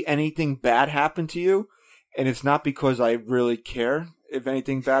see anything bad happen to you, and it's not because I really care if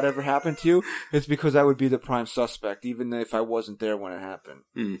anything bad ever happened to you. It's because I would be the prime suspect, even if I wasn't there when it happened.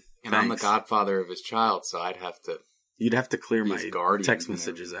 And I'm the godfather of his child, so You'd have to clear my He's guardian text and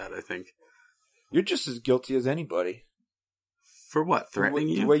messages out, I think. You're just as guilty as anybody. For what? Threatening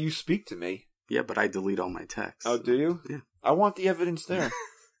The you? way you speak to me. Yeah, but I delete all my texts. Oh, do you? Yeah. I want the evidence there.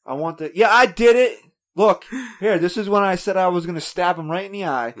 I did it. Look, here, this is when I said I was going to stab him right in the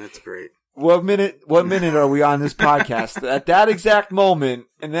eye. That's great. What minute are we on this podcast? At that exact moment,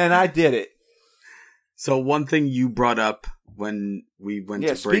 and then I did it. So one thing you brought up when we went to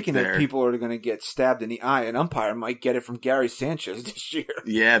break speaking there. of people are going to get stabbed in the eye, an umpire might get it from Gary Sanchez this year.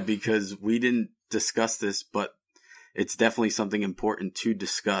 Yeah, because we didn't discuss this, but it's definitely something important to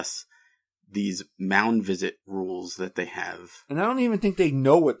discuss. These mound visit rules that they have. And I don't even think they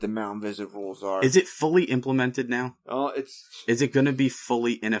know what the mound visit rules are. Is it fully implemented now? Oh, Is it going to be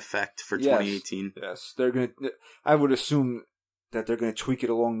fully in effect for 2018? Yes, they're going to. I would assume that they're going to tweak it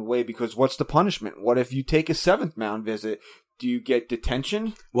along the way because what's the punishment? What if you take a 7th mound visit? Do you get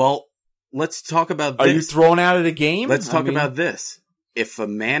detention? Well, let's talk about this. Are you thrown out of the game? Let's talk about this. If a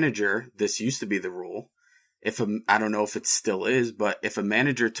manager, this used to be the rule. I don't know if it still is, but if a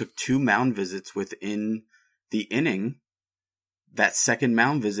manager took 2 mound visits within the inning, that second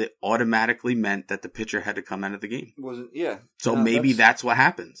mound visit automatically meant that the pitcher had to come out of the game. So maybe that's what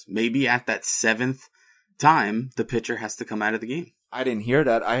happens. Maybe at that 7th time, the pitcher has to come out of the game. I didn't hear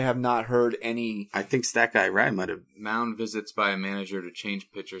that. I have not heard any. I think Stat Guy Rai might have. Mound visits by a manager to change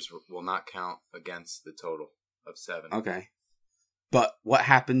pitchers will not count against the total of 7. Okay. But what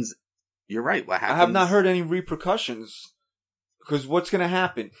happens? You're right. What happens? I have not heard any repercussions. Because what's going to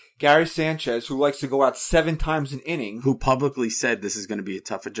happen? Gary Sanchez, who likes to go out 7 times an inning, who publicly said this is going to be a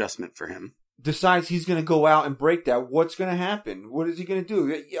tough adjustment for him, decides he's going to go out and break that. What's going to happen? What is he going to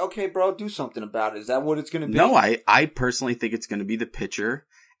do? Okay, bro, do something about it. Is that what it's going to be? No, I personally think it's going to be the pitcher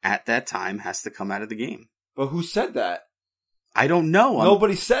at that time has to come out of the game. But who said that? I don't know.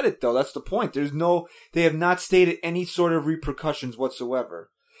 Nobody said it, though. That's the point. They have not stated any sort of repercussions whatsoever.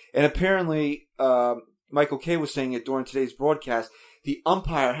 And apparently, Michael Kay was saying it during today's broadcast, the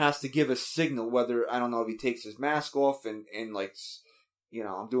umpire has to give a signal, whether, I don't know if he takes his mask off and like, you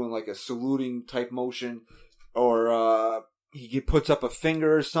know, I'm doing like a saluting type motion, or he puts up a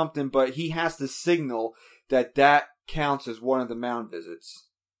finger or something, but he has to signal that counts as one of the mound visits.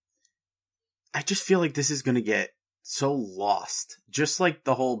 I just feel like this is going to get so lost. Just like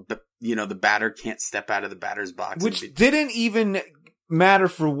the whole, you know, the batter can't step out of the batter's box. Which didn't even matter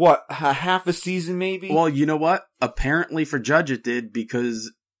for what, half a season maybe? Well, you know what? Apparently for Judge it did,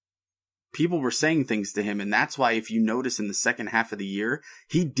 because people were saying things to him, and that's why if you notice in the second half of the year,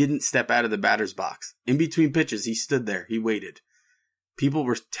 he didn't step out of the batter's box. In between pitches, he stood there. He waited. People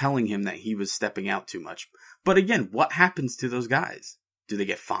were telling him that he was stepping out too much. But again, what happens to those guys? Do they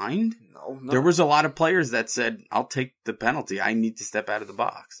get fined? No. There was a lot of players that said, I'll take the penalty. I need to step out of the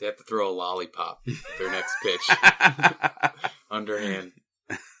box. They have to throw a lollipop their next pitch. Underhand.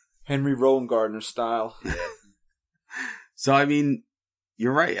 Henry Rowan-Gardner style. Yeah. So, I mean,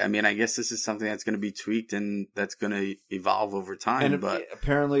 you're right. I mean, I guess this is something that's going to be tweaked and that's going to evolve over time. But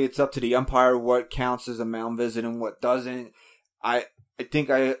apparently it's up to the umpire what counts as a mound visit and what doesn't. I think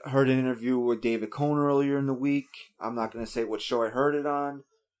I heard an interview with David Cohn earlier in the week. I'm not going to say what show I heard it on.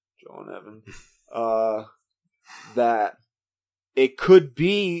 Joe and Evan. That it could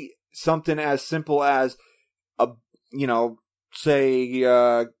be something as simple as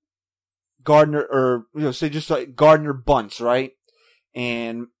say Gardner, or say just like Gardner bunts, right?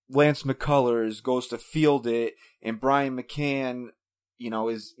 And Lance McCullers goes to field it, and Brian McCann,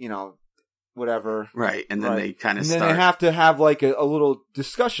 is whatever. Right, and then they kind of start. And then they have to have like a little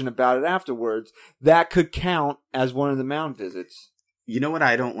discussion about it afterwards. That could count as one of the mound visits. You know what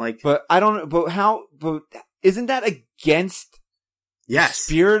I don't like? But isn't that against the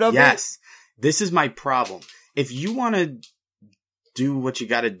spirit of it? Yes. This is my problem. If you want to do what you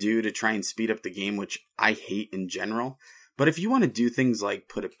got to do to try and speed up the game, which I hate in general, but if you want to do things like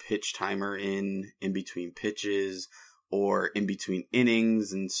put a pitch timer in between pitches, or in between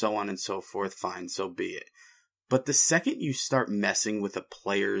innings and so on and so forth, fine, so be it. But the second you start messing with a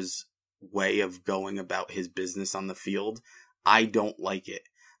player's way of going about his business on the field, I don't like it.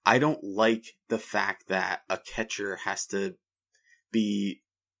 I don't like the fact that a catcher has to be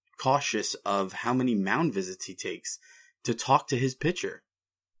cautious of how many mound visits he takes to talk to his pitcher.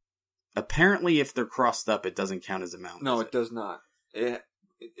 Apparently, if they're crossed up, it doesn't count as a mound visit. No, it does not.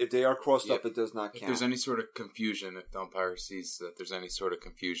 If they are crossed up, it does not count. If there's any sort of confusion, if the umpire sees that there's any sort of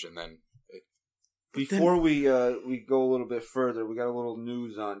confusion, then... Before we go a little bit further, we got a little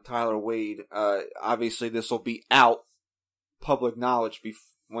news on Tyler Wade. Obviously, this will be out, public knowledge,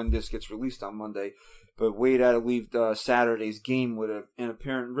 when this gets released on Monday. But Wade had to leave Saturday's game with an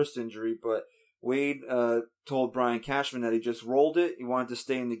apparent wrist injury. But Wade told Brian Cashman that he just rolled it. He wanted to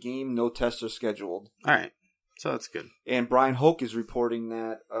stay in the game. No tests are scheduled. All right. So that's good. And Brian Hoke is reporting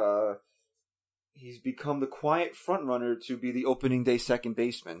that he's become the quiet front runner to be the opening day second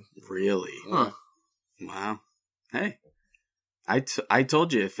baseman. Really? Yeah. Huh. Wow. Hey, I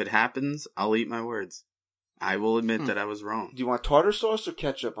told you if it happens, I'll eat my words. I will admit that I was wrong. Do you want tartar sauce or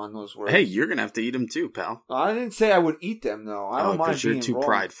ketchup on those words? Hey, you're gonna have to eat them too, pal. I didn't say I would eat them, though. I don't mind being you're too wrong.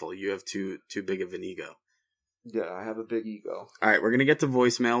 prideful. You have too big of an ego. Yeah, I have a big ego. All right, we're gonna get to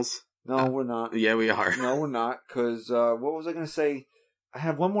voicemails. No, we're not. Yeah, we are. No, we're not. Because what was I going to say? I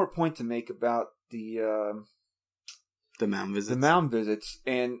have one more point to make about the mound visits. The mound visits,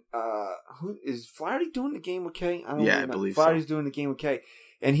 and who is Flaherty doing the game with K? I believe Flaherty's doing the game with K,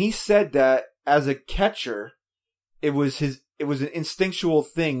 and he said that as a catcher, it was an instinctual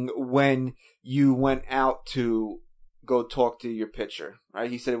thing when you went out to go talk to your pitcher, right?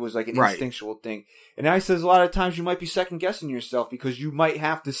 He said it was like an instinctual thing. And now he says a lot of times you might be second guessing yourself because you might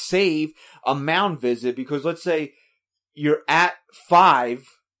have to save a mound visit because let's say you're at 5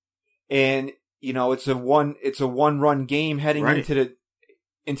 and it's a one run game heading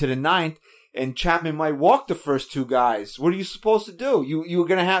into the ninth, and Chapman might walk the first 2 guys. What are you supposed to do? You're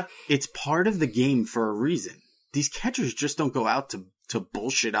gonna have. It's part of the game for a reason. These catchers just don't go out to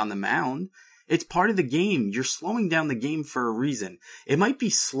bullshit on the mound. It's part of the game. You're slowing down the game for a reason. It might be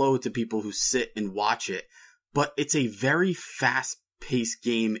slow to people who sit and watch it, but it's a very fast-paced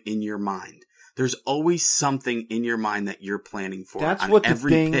game in your mind. There's always something in your mind that you're planning for. That's on what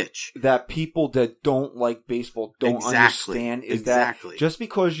every the thing pitch. That people that don't like baseball don't understand is that just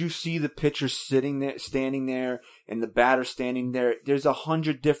because you see the pitcher standing there, and the batter standing there, there's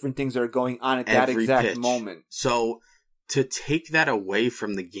 100 different things that are going on at that exact pitch. moment. So to take that away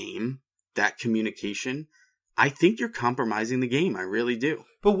from the game, that communication, I think you're compromising the game. I really do.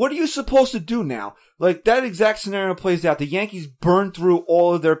 But what are you supposed to do now? Like, that exact scenario plays out. The Yankees burn through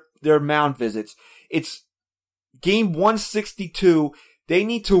all of their mound visits. It's game 162. They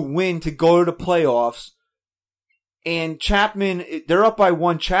need to win to go to the playoffs. And Chapman, they're up by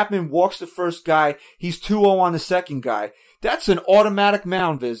 1. Chapman walks the first guy. He's 2-0 on the second guy. That's an automatic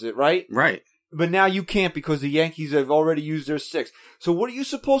mound visit, right? Right. But now you can't because the Yankees have already used their 6. So what are you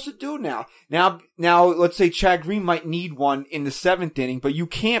supposed to do now? Now, let's say Chad Green might need one in the 7th inning, but you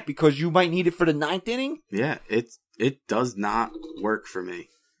can't because you might need it for the 9th inning? Yeah, it does not work for me.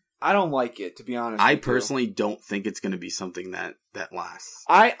 I don't like it, to be honest. I personally don't think it's going to be something that lasts.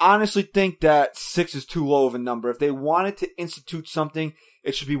 I honestly think that 6 is too low of a number. If they wanted to institute something,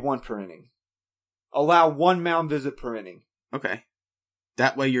 it should be 1 per inning. Allow 1 mound visit per inning. Okay.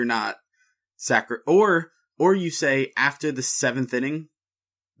 That way you're not or you say after the 7th inning,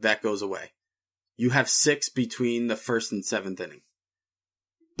 that goes away. You have 6 between the 1st and 7th inning.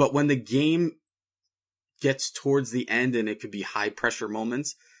 But when the game gets towards the end and it could be high pressure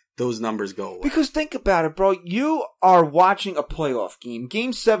moments, those numbers go away. Because think about it, bro. You are watching a playoff game.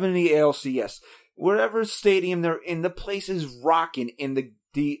 Game 7 in the ALCS. Wherever stadium they're in, the place is rocking and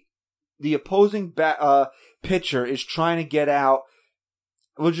the opposing pitcher is trying to get out.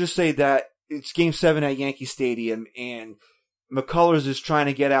 We'll just say that it's Game 7 at Yankee Stadium, and McCullers is trying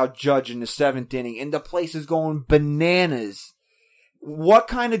to get out Judge in the 7th inning, and the place is going bananas. What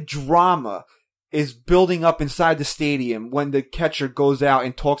kind of drama is building up inside the stadium when the catcher goes out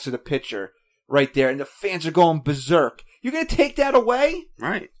and talks to the pitcher right there, and the fans are going berserk? You're going to take that away?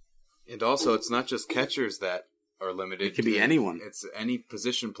 Right. And also, it's not just catchers that are limited. It could be anyone. It's any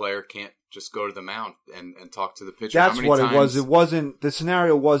position player can't just go to the mound and talk to the pitcher. That's what it was. It wasn't, the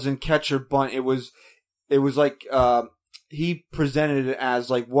scenario wasn't catcher bunt. It was like, he presented it as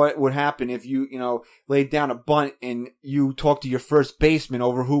like what would happen if you laid down a bunt and you talked to your first baseman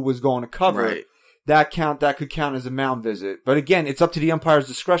over who was going to cover. Right. That could count as a mound visit. But again, it's up to the umpire's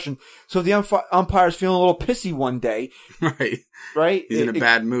discretion. So if the umpire's feeling a little pissy one day, right? He's in a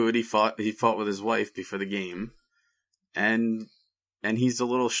bad mood. He fought with his wife before the game, and he's a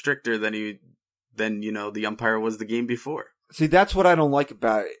little stricter than the umpire was the game before. See, that's what I don't like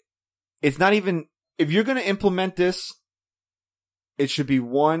about it. It's not even, if you're going to implement this, it should be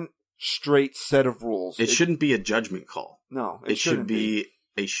one straight set of rules. It shouldn't be a judgment call. No, it should be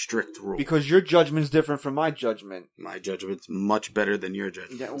a strict rule. Because your judgment's different from my judgment. My judgment's much better than your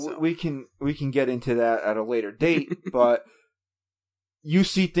judgment. Yeah, so. we can get into that at a later date, but you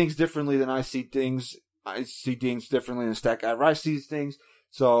see things differently than I see things. I see things differently than Stat Guy Rice sees things.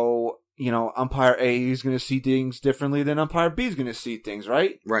 So, umpire A is going to see things differently than umpire B is going to see things,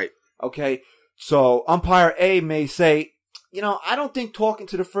 right? Right. Okay. So, umpire A may say, I don't think talking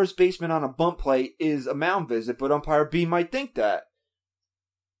to the first baseman on a bunt play is a mound visit, but umpire B might think that.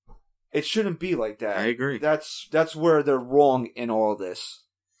 It shouldn't be like that. I agree. That's where they're wrong in all this.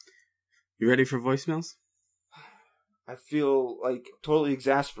 You ready for voicemails? I feel like totally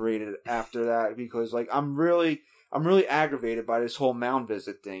exasperated after that because I'm really aggravated by this whole mound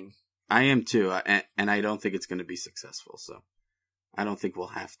visit thing. I am too, and I don't think it's going to be successful. So I don't think we'll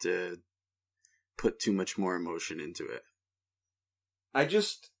have to put too much more emotion into it. I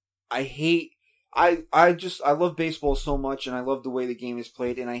love baseball so much, and I love the way the game is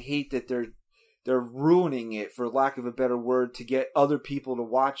played, and I hate that they're ruining it, for lack of a better word, to get other people to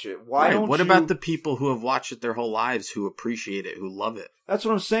watch it. What about the people who have watched it their whole lives, who appreciate it, who love it? That's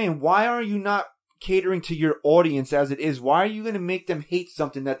what I'm saying. Why are you not catering to your audience as it is? Why are you going to make them hate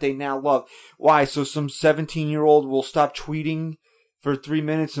something that they now love? Why? So some 17-year-old will stop tweeting for 3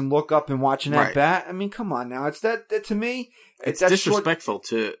 minutes and look up and watch an at bat? I mean, come on now. It's that to me, it's disrespectful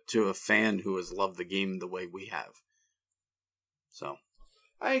to a fan who has loved the game the way we have. So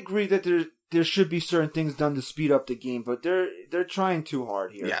I agree that there should be certain things done to speed up the game, but they're trying too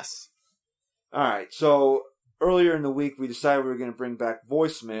hard here. Yes. All right. So earlier in the week, we decided we were going to bring back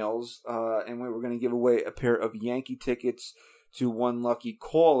voicemails, and we were going to give away a pair of Yankee tickets to one lucky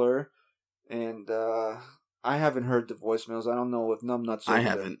caller. And I haven't heard the voicemails. I don't know if Numbnuts. I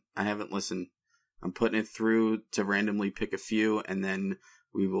haven't listened. I'm putting it through to randomly pick a few, and then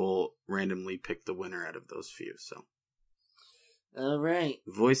we will randomly pick the winner out of those few. So, all right.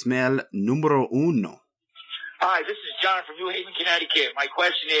 Voicemail numero uno. Hi, this is John from New Haven, Connecticut. My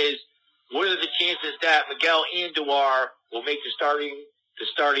question is, what are the chances that Miguel Andujar will make the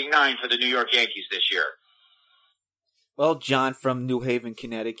starting nine for the New York Yankees this year? Well, John from New Haven,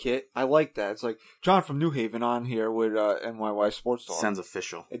 Connecticut. I like that. It's like John from New Haven on here with NYY Sports Talk. Sounds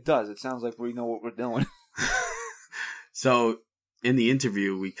official. It does. It sounds like we know what we're doing. So, in the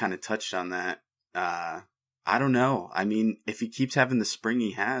interview, we kind of touched on that. I don't know. I mean, if he keeps having the spring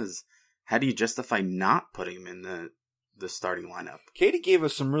he has, how do you justify not putting him in the starting lineup? Katie gave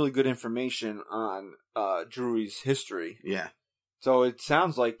us some really good information on Drury's history. Yeah. So it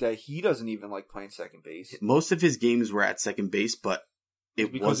sounds like that he doesn't even like playing second base. Most of his games were at second base, but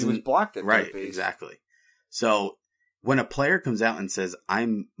because he was blocked at third base. Right, exactly. So when a player comes out and says,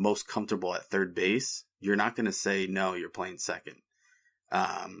 I'm most comfortable at third base, you're not going to say, no, you're playing second.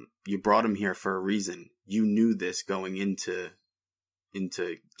 You brought him here for a reason. You knew this going into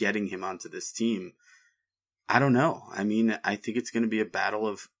getting him onto this team. I don't know. I mean, I think it's going to be a battle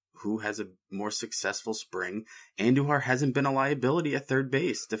of who has a more successful spring. Andujar hasn't been a liability at third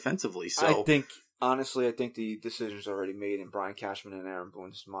base defensively. So honestly, I think the decision's already made in Brian Cashman and Aaron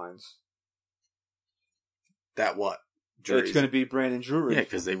Boone's minds. That what? It's going to be Brandon Drury. Yeah,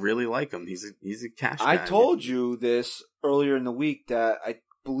 because they really like him. He's a cash guy. I told you this earlier in the week that I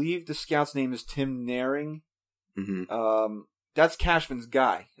believe the scout's name is Tim Naring. Mm-hmm. That's Cashman's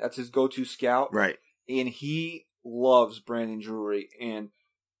guy. That's his go-to scout. Right. And he loves Brandon Drury. And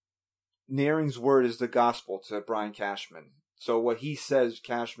Naring's word is the gospel to Brian Cashman. So what he says,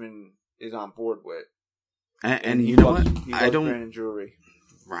 Cashman is on board with. And you know what? I don't. Brandon Drury.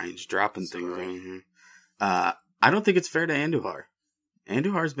 Ryan's dropping things right here. I don't think it's fair to Andujar.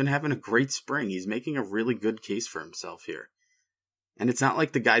 Andujar's been having a great spring. He's making a really good case for himself here. And it's not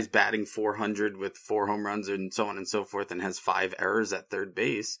like the guy's batting .400 with 4 home runs and so on and so forth and has 5 errors at third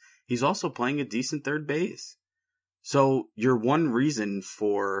base. He's also playing a decent third base. So your one reason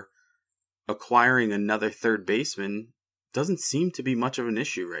for acquiring another third baseman doesn't seem to be much of an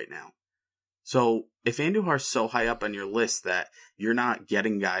issue right now. So if Andujar's so high up on your list that you're not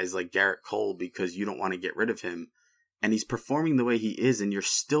getting guys like Garrett Cole because you don't want to get rid of him, and he's performing the way he is and you're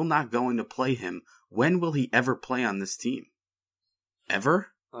still not going to play him, when will he ever play on this team? Ever?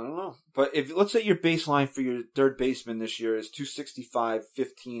 I don't know. But if let's say your baseline for your third baseman this year is 265,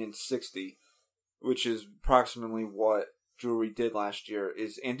 15, and 60, which is approximately what Drury did last year,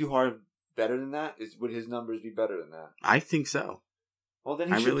 is Andujar better than that? Would his numbers be better than that? I think so. Well,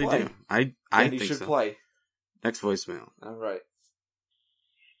 then he should play. I really do. I think he should so. play. Next voicemail. All right.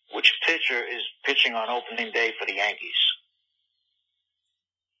 Which pitcher is pitching on opening day for the Yankees?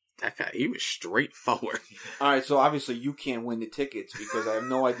 That guy, he was straightforward. All right, so obviously you can't win the tickets because I have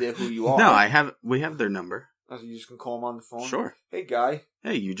no idea who you are. No, we have their number. Oh, so you just can call them on the phone? Sure. Hey, guy.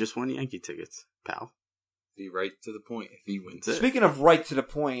 Hey, you just won Yankee tickets, pal. Be right to the point if he wins. Speaking of right to the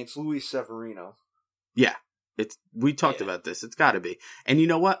point, it's Luis Severino. Yeah. We talked about this. It's got to be. And you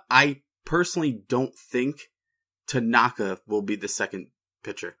know what? I personally don't think Tanaka will be the second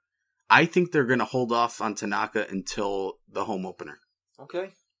pitcher. I think they're going to hold off on Tanaka until the home opener.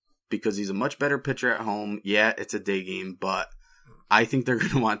 Okay. Because he's a much better pitcher at home. Yeah, it's a day game, but I think they're going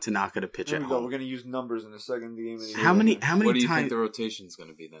to want Tanaka to pitch at home. We're going to use numbers in the second game. Of the How many times? What do you think the rotation is going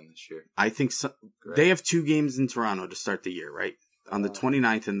to be then this year? I think they have 2 games in Toronto to start the year, right? On the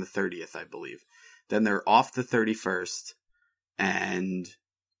 29th and the 30th, I believe. Then they're off the 31st, and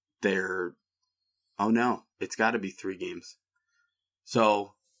they're... Oh, no. It's got to be 3 games.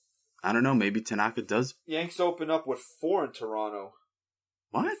 So, I don't know. Maybe Tanaka does. Yanks open up with 4 in Toronto.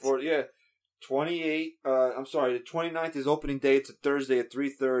 What? 4, yeah. 28. The 29th is opening day. It's a Thursday at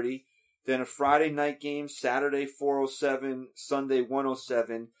 3:30. Then a Friday night game, Saturday 4:07, Sunday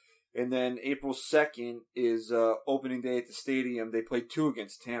 1:07, and then April 2nd is opening day at the stadium. They play 2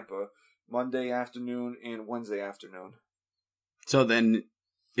 against Tampa, Monday afternoon and Wednesday afternoon. So then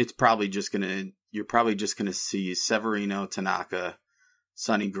you're probably just gonna see Severino, Tanaka,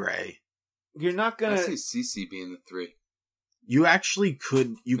 Sonny Gray. You're not I gonna. see CC being the 3. You actually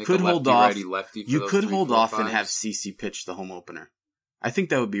could. You Make could a hold lefty, off. righty, lefty for You those could 3, hold 4, off and 5s. have CC pitch the home opener. I think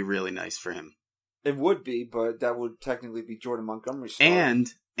that would be really nice for him. It would be, but that would technically be Jordan Montgomery's start.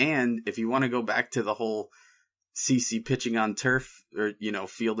 And if you want to go back to the whole CC pitching on turf or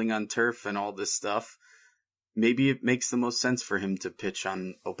fielding on turf and all this stuff, maybe it makes the most sense for him to pitch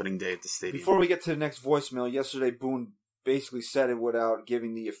on opening day at the stadium. Before we get to the next voicemail, yesterday Boone basically said it without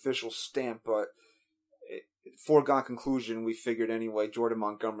giving the official stamp, but foregone conclusion, we figured anyway, Jordan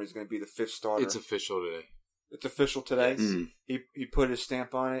Montgomery is going to be the 5th starter. It's official today. It's official today? Mm. He put his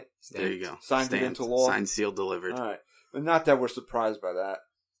stamp on it? There you go. Signed it Stamped. into law? Signed, sealed, delivered. All right. But not that we're surprised by that.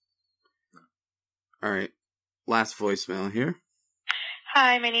 All right. Last voicemail here.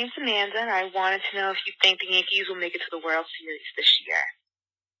 Hi, my name's Amanda, and I wanted to know if you think the Yankees will make it to the World Series this year.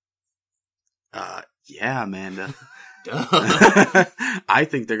 Yeah, Amanda. Duh. I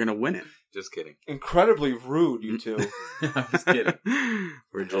think they're gonna win it. Just kidding. Incredibly rude, you two. I'm just kidding.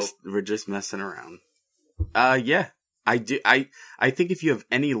 We're just messing around. Yeah, I do. I think if you have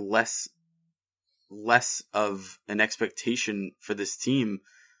any less of an expectation for this team,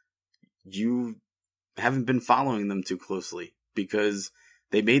 you haven't been following them too closely because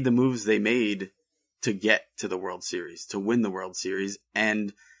they made the moves they made to get to the World Series, to win the World Series,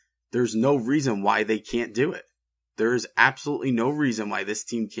 and there's no reason why they can't do it. There's absolutely no reason why this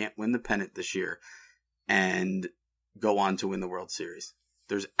team can't win the pennant this year and go on to win the World Series.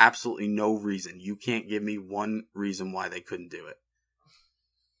 There's absolutely no reason. You can't give me one reason why they couldn't do it.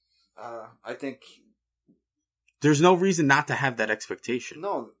 I think... There's no reason not to have that expectation.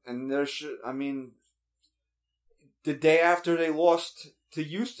 No, and there should... I mean, the day after they lost to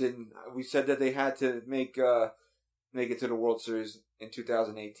Houston, we said that they had to make it to the World Series in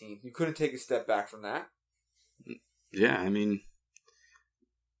 2018. You couldn't take a step back from that. Yeah, I mean,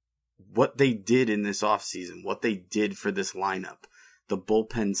 what they did in this offseason, what they did for this lineup, the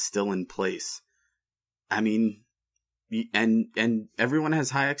bullpen's still in place. I mean, and everyone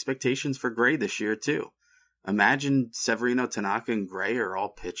has high expectations for Gray this year, too. Imagine Severino, Tanaka, and Gray are all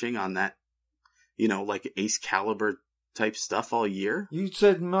pitching on that, like ace caliber type stuff all year. You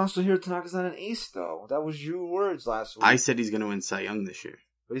said Masahiro Tanaka's not an ace, though. That was your words last week. I said he's going to win Cy Young this year.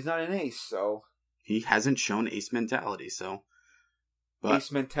 But he's not an ace, so... He hasn't shown ace mentality, so... But,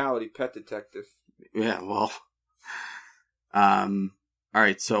 ace mentality, pet detective. Yeah, well...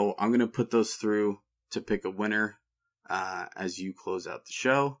 Alright, so I'm going to put those through to pick a winner as you close out the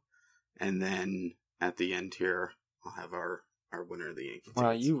show. And then at the end here, I'll have our winner of the Yankee tickets.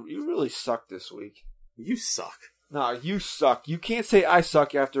 Wow, you really suck this week. You suck. No, you suck. You can't say I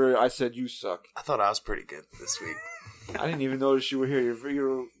suck after I said you suck. I thought I was pretty good this week. I didn't even notice you were here.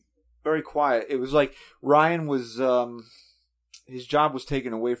 You're very quiet. It was like Ryan was, his job was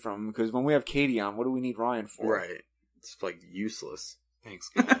taken away from him because when we have Katie on, what do we need Ryan for? Right. It's like useless. Thanks,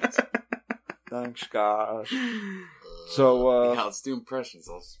 guys. Thanks, gosh. So, yeah, let's do impressions.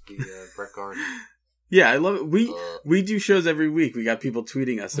 I'll just be Brett Gardner. Yeah, I love it. We do shows every week. We got people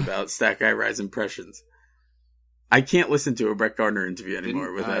tweeting us about Stat Guy Rise impressions. I can't listen to a Brett Gardner interview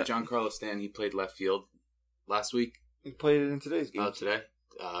anymore with that. Giancarlo Stanton, he played left field last week. he played it in today's game. Oh, today?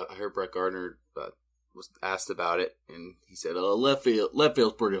 I heard Brett Gardner was asked about it, and he said, left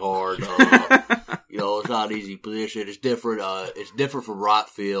field's pretty hard. It's not an easy position. It's different. It's different from right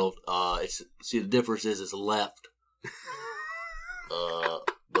field. The difference is it's left.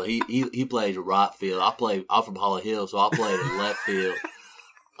 But he plays right field. I'm from Holly Hill, so I played in left field.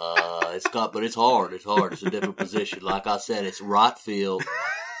 But it's hard. It's hard. It's a different position. Like I said, it's right field,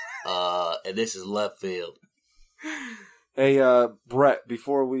 and this is left field. Hey, Brett,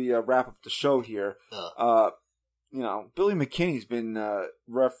 before we wrap up the show here, Billy McKinney's been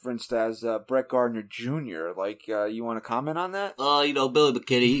referenced as Brett Gardner Jr. Like, you want to comment on that? Billy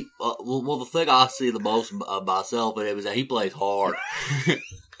McKinney, the thing I see the most myself in him is that he plays hard.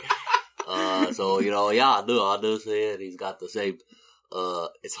 I do see it. He's got the same...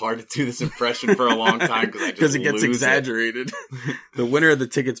 It's hard to do this impression for a long time because it gets exaggerated. The winner of the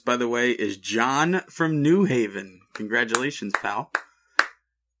tickets, by the way, is John from New Haven. Congratulations, pal.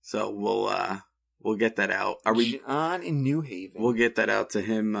 So we'll We'll get that out. Are we John in New Haven? We'll get that out to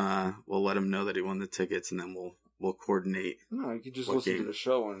him. We'll let him know that he won the tickets, and then we'll coordinate. No, you can just What listen game? to the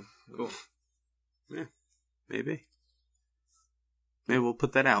show and Cool. Yeah, maybe we'll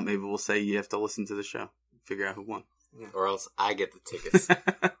put that out. Maybe we'll say you have to listen to the show, figure out who won. Or else I get the tickets.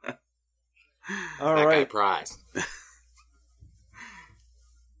 All that right. guy prize.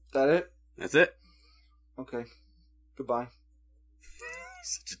 That it? That's it. Okay. Goodbye.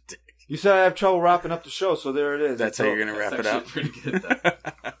 Such a dick. You said I have trouble wrapping up the show, so there it is. That's how you're gonna wrap it up. Pretty good, though.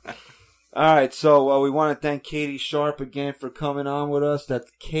 All right, so we want to thank Katie Sharp again for coming on with us.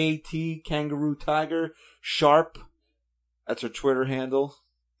 That's KT Kangaroo Tiger Sharp. That's her Twitter handle.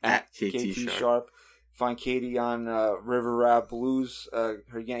 At KT Sharp. Find Katie on River Rap Blues,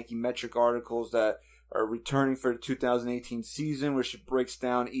 her Yankee Metric articles that are returning for the 2018 season, where she breaks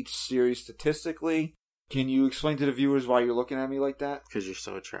down each series statistically. Can you explain to the viewers why you're looking at me like that? Because you're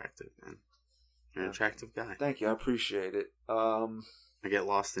so attractive, man. You're an attractive guy. Thank you, I appreciate it. I get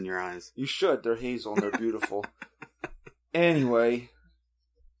lost in your eyes. You should. They're hazel and they're beautiful. Anyway,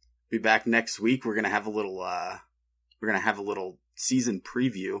 Be back next week. We're gonna have a little season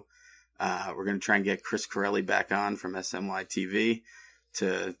preview. We're gonna try and get Chris Corelli back on from SNY TV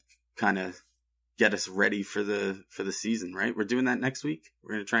to kind of get us ready for the season. Right? We're doing that next week.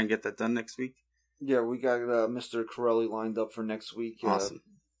 We're gonna try and get that done next week. yeah, we got Mr. Corelli lined up for next week. Awesome.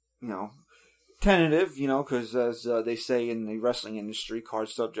 Tentative, because as they say in the wrestling industry,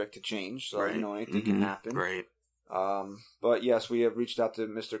 cards subject to change, so Right. Anything can happen. Right. But yes, we have reached out to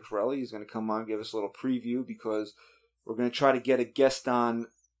Mr. Corelli. He's going to come on and give us a little preview because we're going to try to get a guest on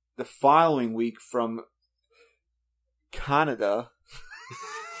the following week from Canada.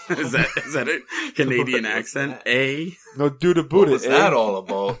 Is that a Canadian accent? No, do the What Buddha. was that all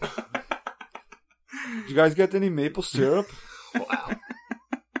about? Did you guys get any maple syrup? Wow.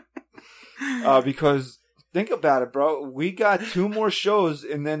 Because think about it, bro. We got 2 more shows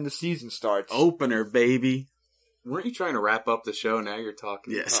and then the season starts. Opener, baby. Weren't you trying to wrap up the show? Now you're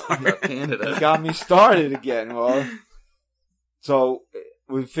talking Yes. about Canada. You got me started again. Well, so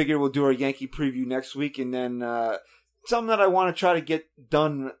we figured we'll do our Yankee preview next week, and then something that I want to try to get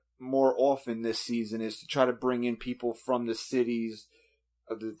done more often this season is to try to bring in people from the cities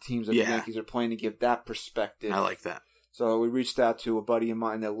of the teams that the Yankees are playing to give that perspective. I like that. So we reached out to a buddy of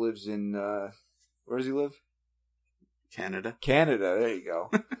mine that lives in where does he live? Canada. Canada. There you go.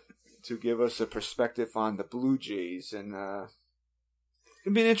 To give us a perspective on the Blue Jays, and it's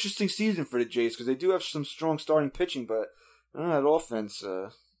gonna be an interesting season for the Jays because they do have some strong starting pitching, but that offense.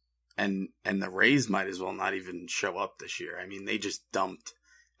 And the Rays might as well not even show up this year. I mean, they just dumped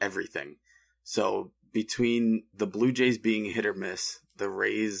everything. So between the Blue Jays being hit or miss, the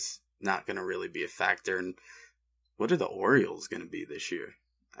Rays not going to really be a factor. And what are the Orioles going to be this year?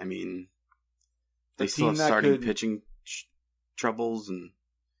 I mean, they still have starting pitching troubles, and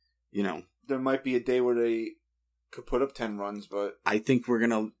there might be a day where they could put up 10 runs, but I think we're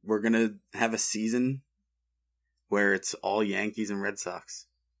gonna have a season where it's all Yankees and Red Sox.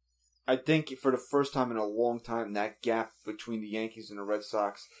 I think for the first time in a long time, that gap between the Yankees and the Red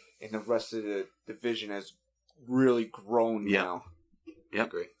Sox and the rest of the division has really grown now. Yep.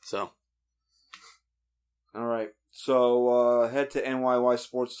 Agree. So, all right. So head to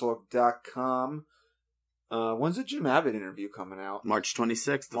NYYSportsTalk.com. When's the Jim Abbott interview coming out? March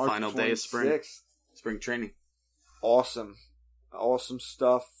 26th, the final day of spring training. Awesome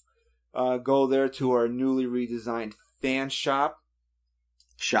stuff. Go there to our newly redesigned fan shop.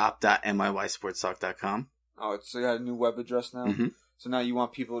 Shop.NYYSportsTalk.com. Oh, it's got a new web address now? Mm-hmm. So now you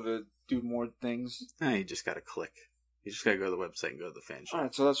want people to do more things? You just got to click. You just got to go to the website and go to the fan shop. All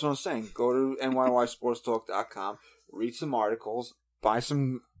right, so that's what I'm saying. Go to NYYSportsTalk.com, read some articles, buy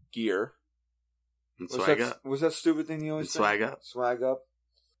some gear. And swag up. What's that stupid thing you always say? Swag up. Swag up.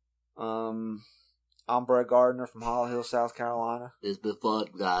 I'm Brett Gardner from Hollow Hill, South Carolina. It's been fun,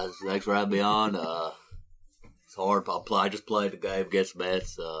 guys. Thanks for having me on. It's hard. I just played the game against the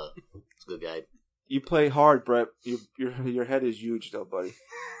Mets. It's a good game. You play hard, Brett. Your head is huge, though, buddy.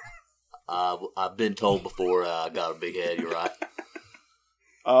 I've been told before I got a big head. You're right.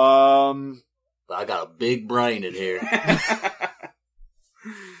 But I got a big brain in here.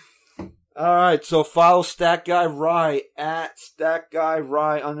 All right, so follow Stat Guy Rye at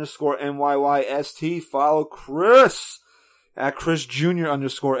StatGuyRye_NYYST. Follow Chris at Chris Jr.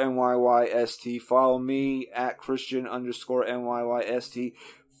 _NYYST. Follow me at Christian_NYYST.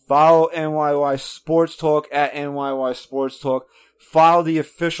 Follow NYY Sports Talk at NYY Sports Talk. Follow the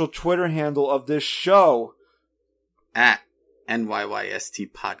official Twitter handle of this show at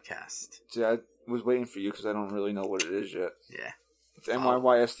NYYST Podcast. See, I was waiting for you because I don't really know what it is yet. Yeah. It's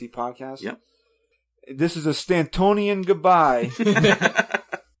NYYST Podcast? Yep. This is a Stantonian goodbye.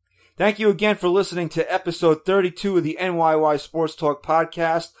 Thank you again for listening to episode 32 of the NYY Sports Talk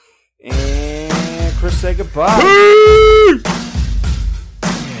podcast. And Chris, say goodbye.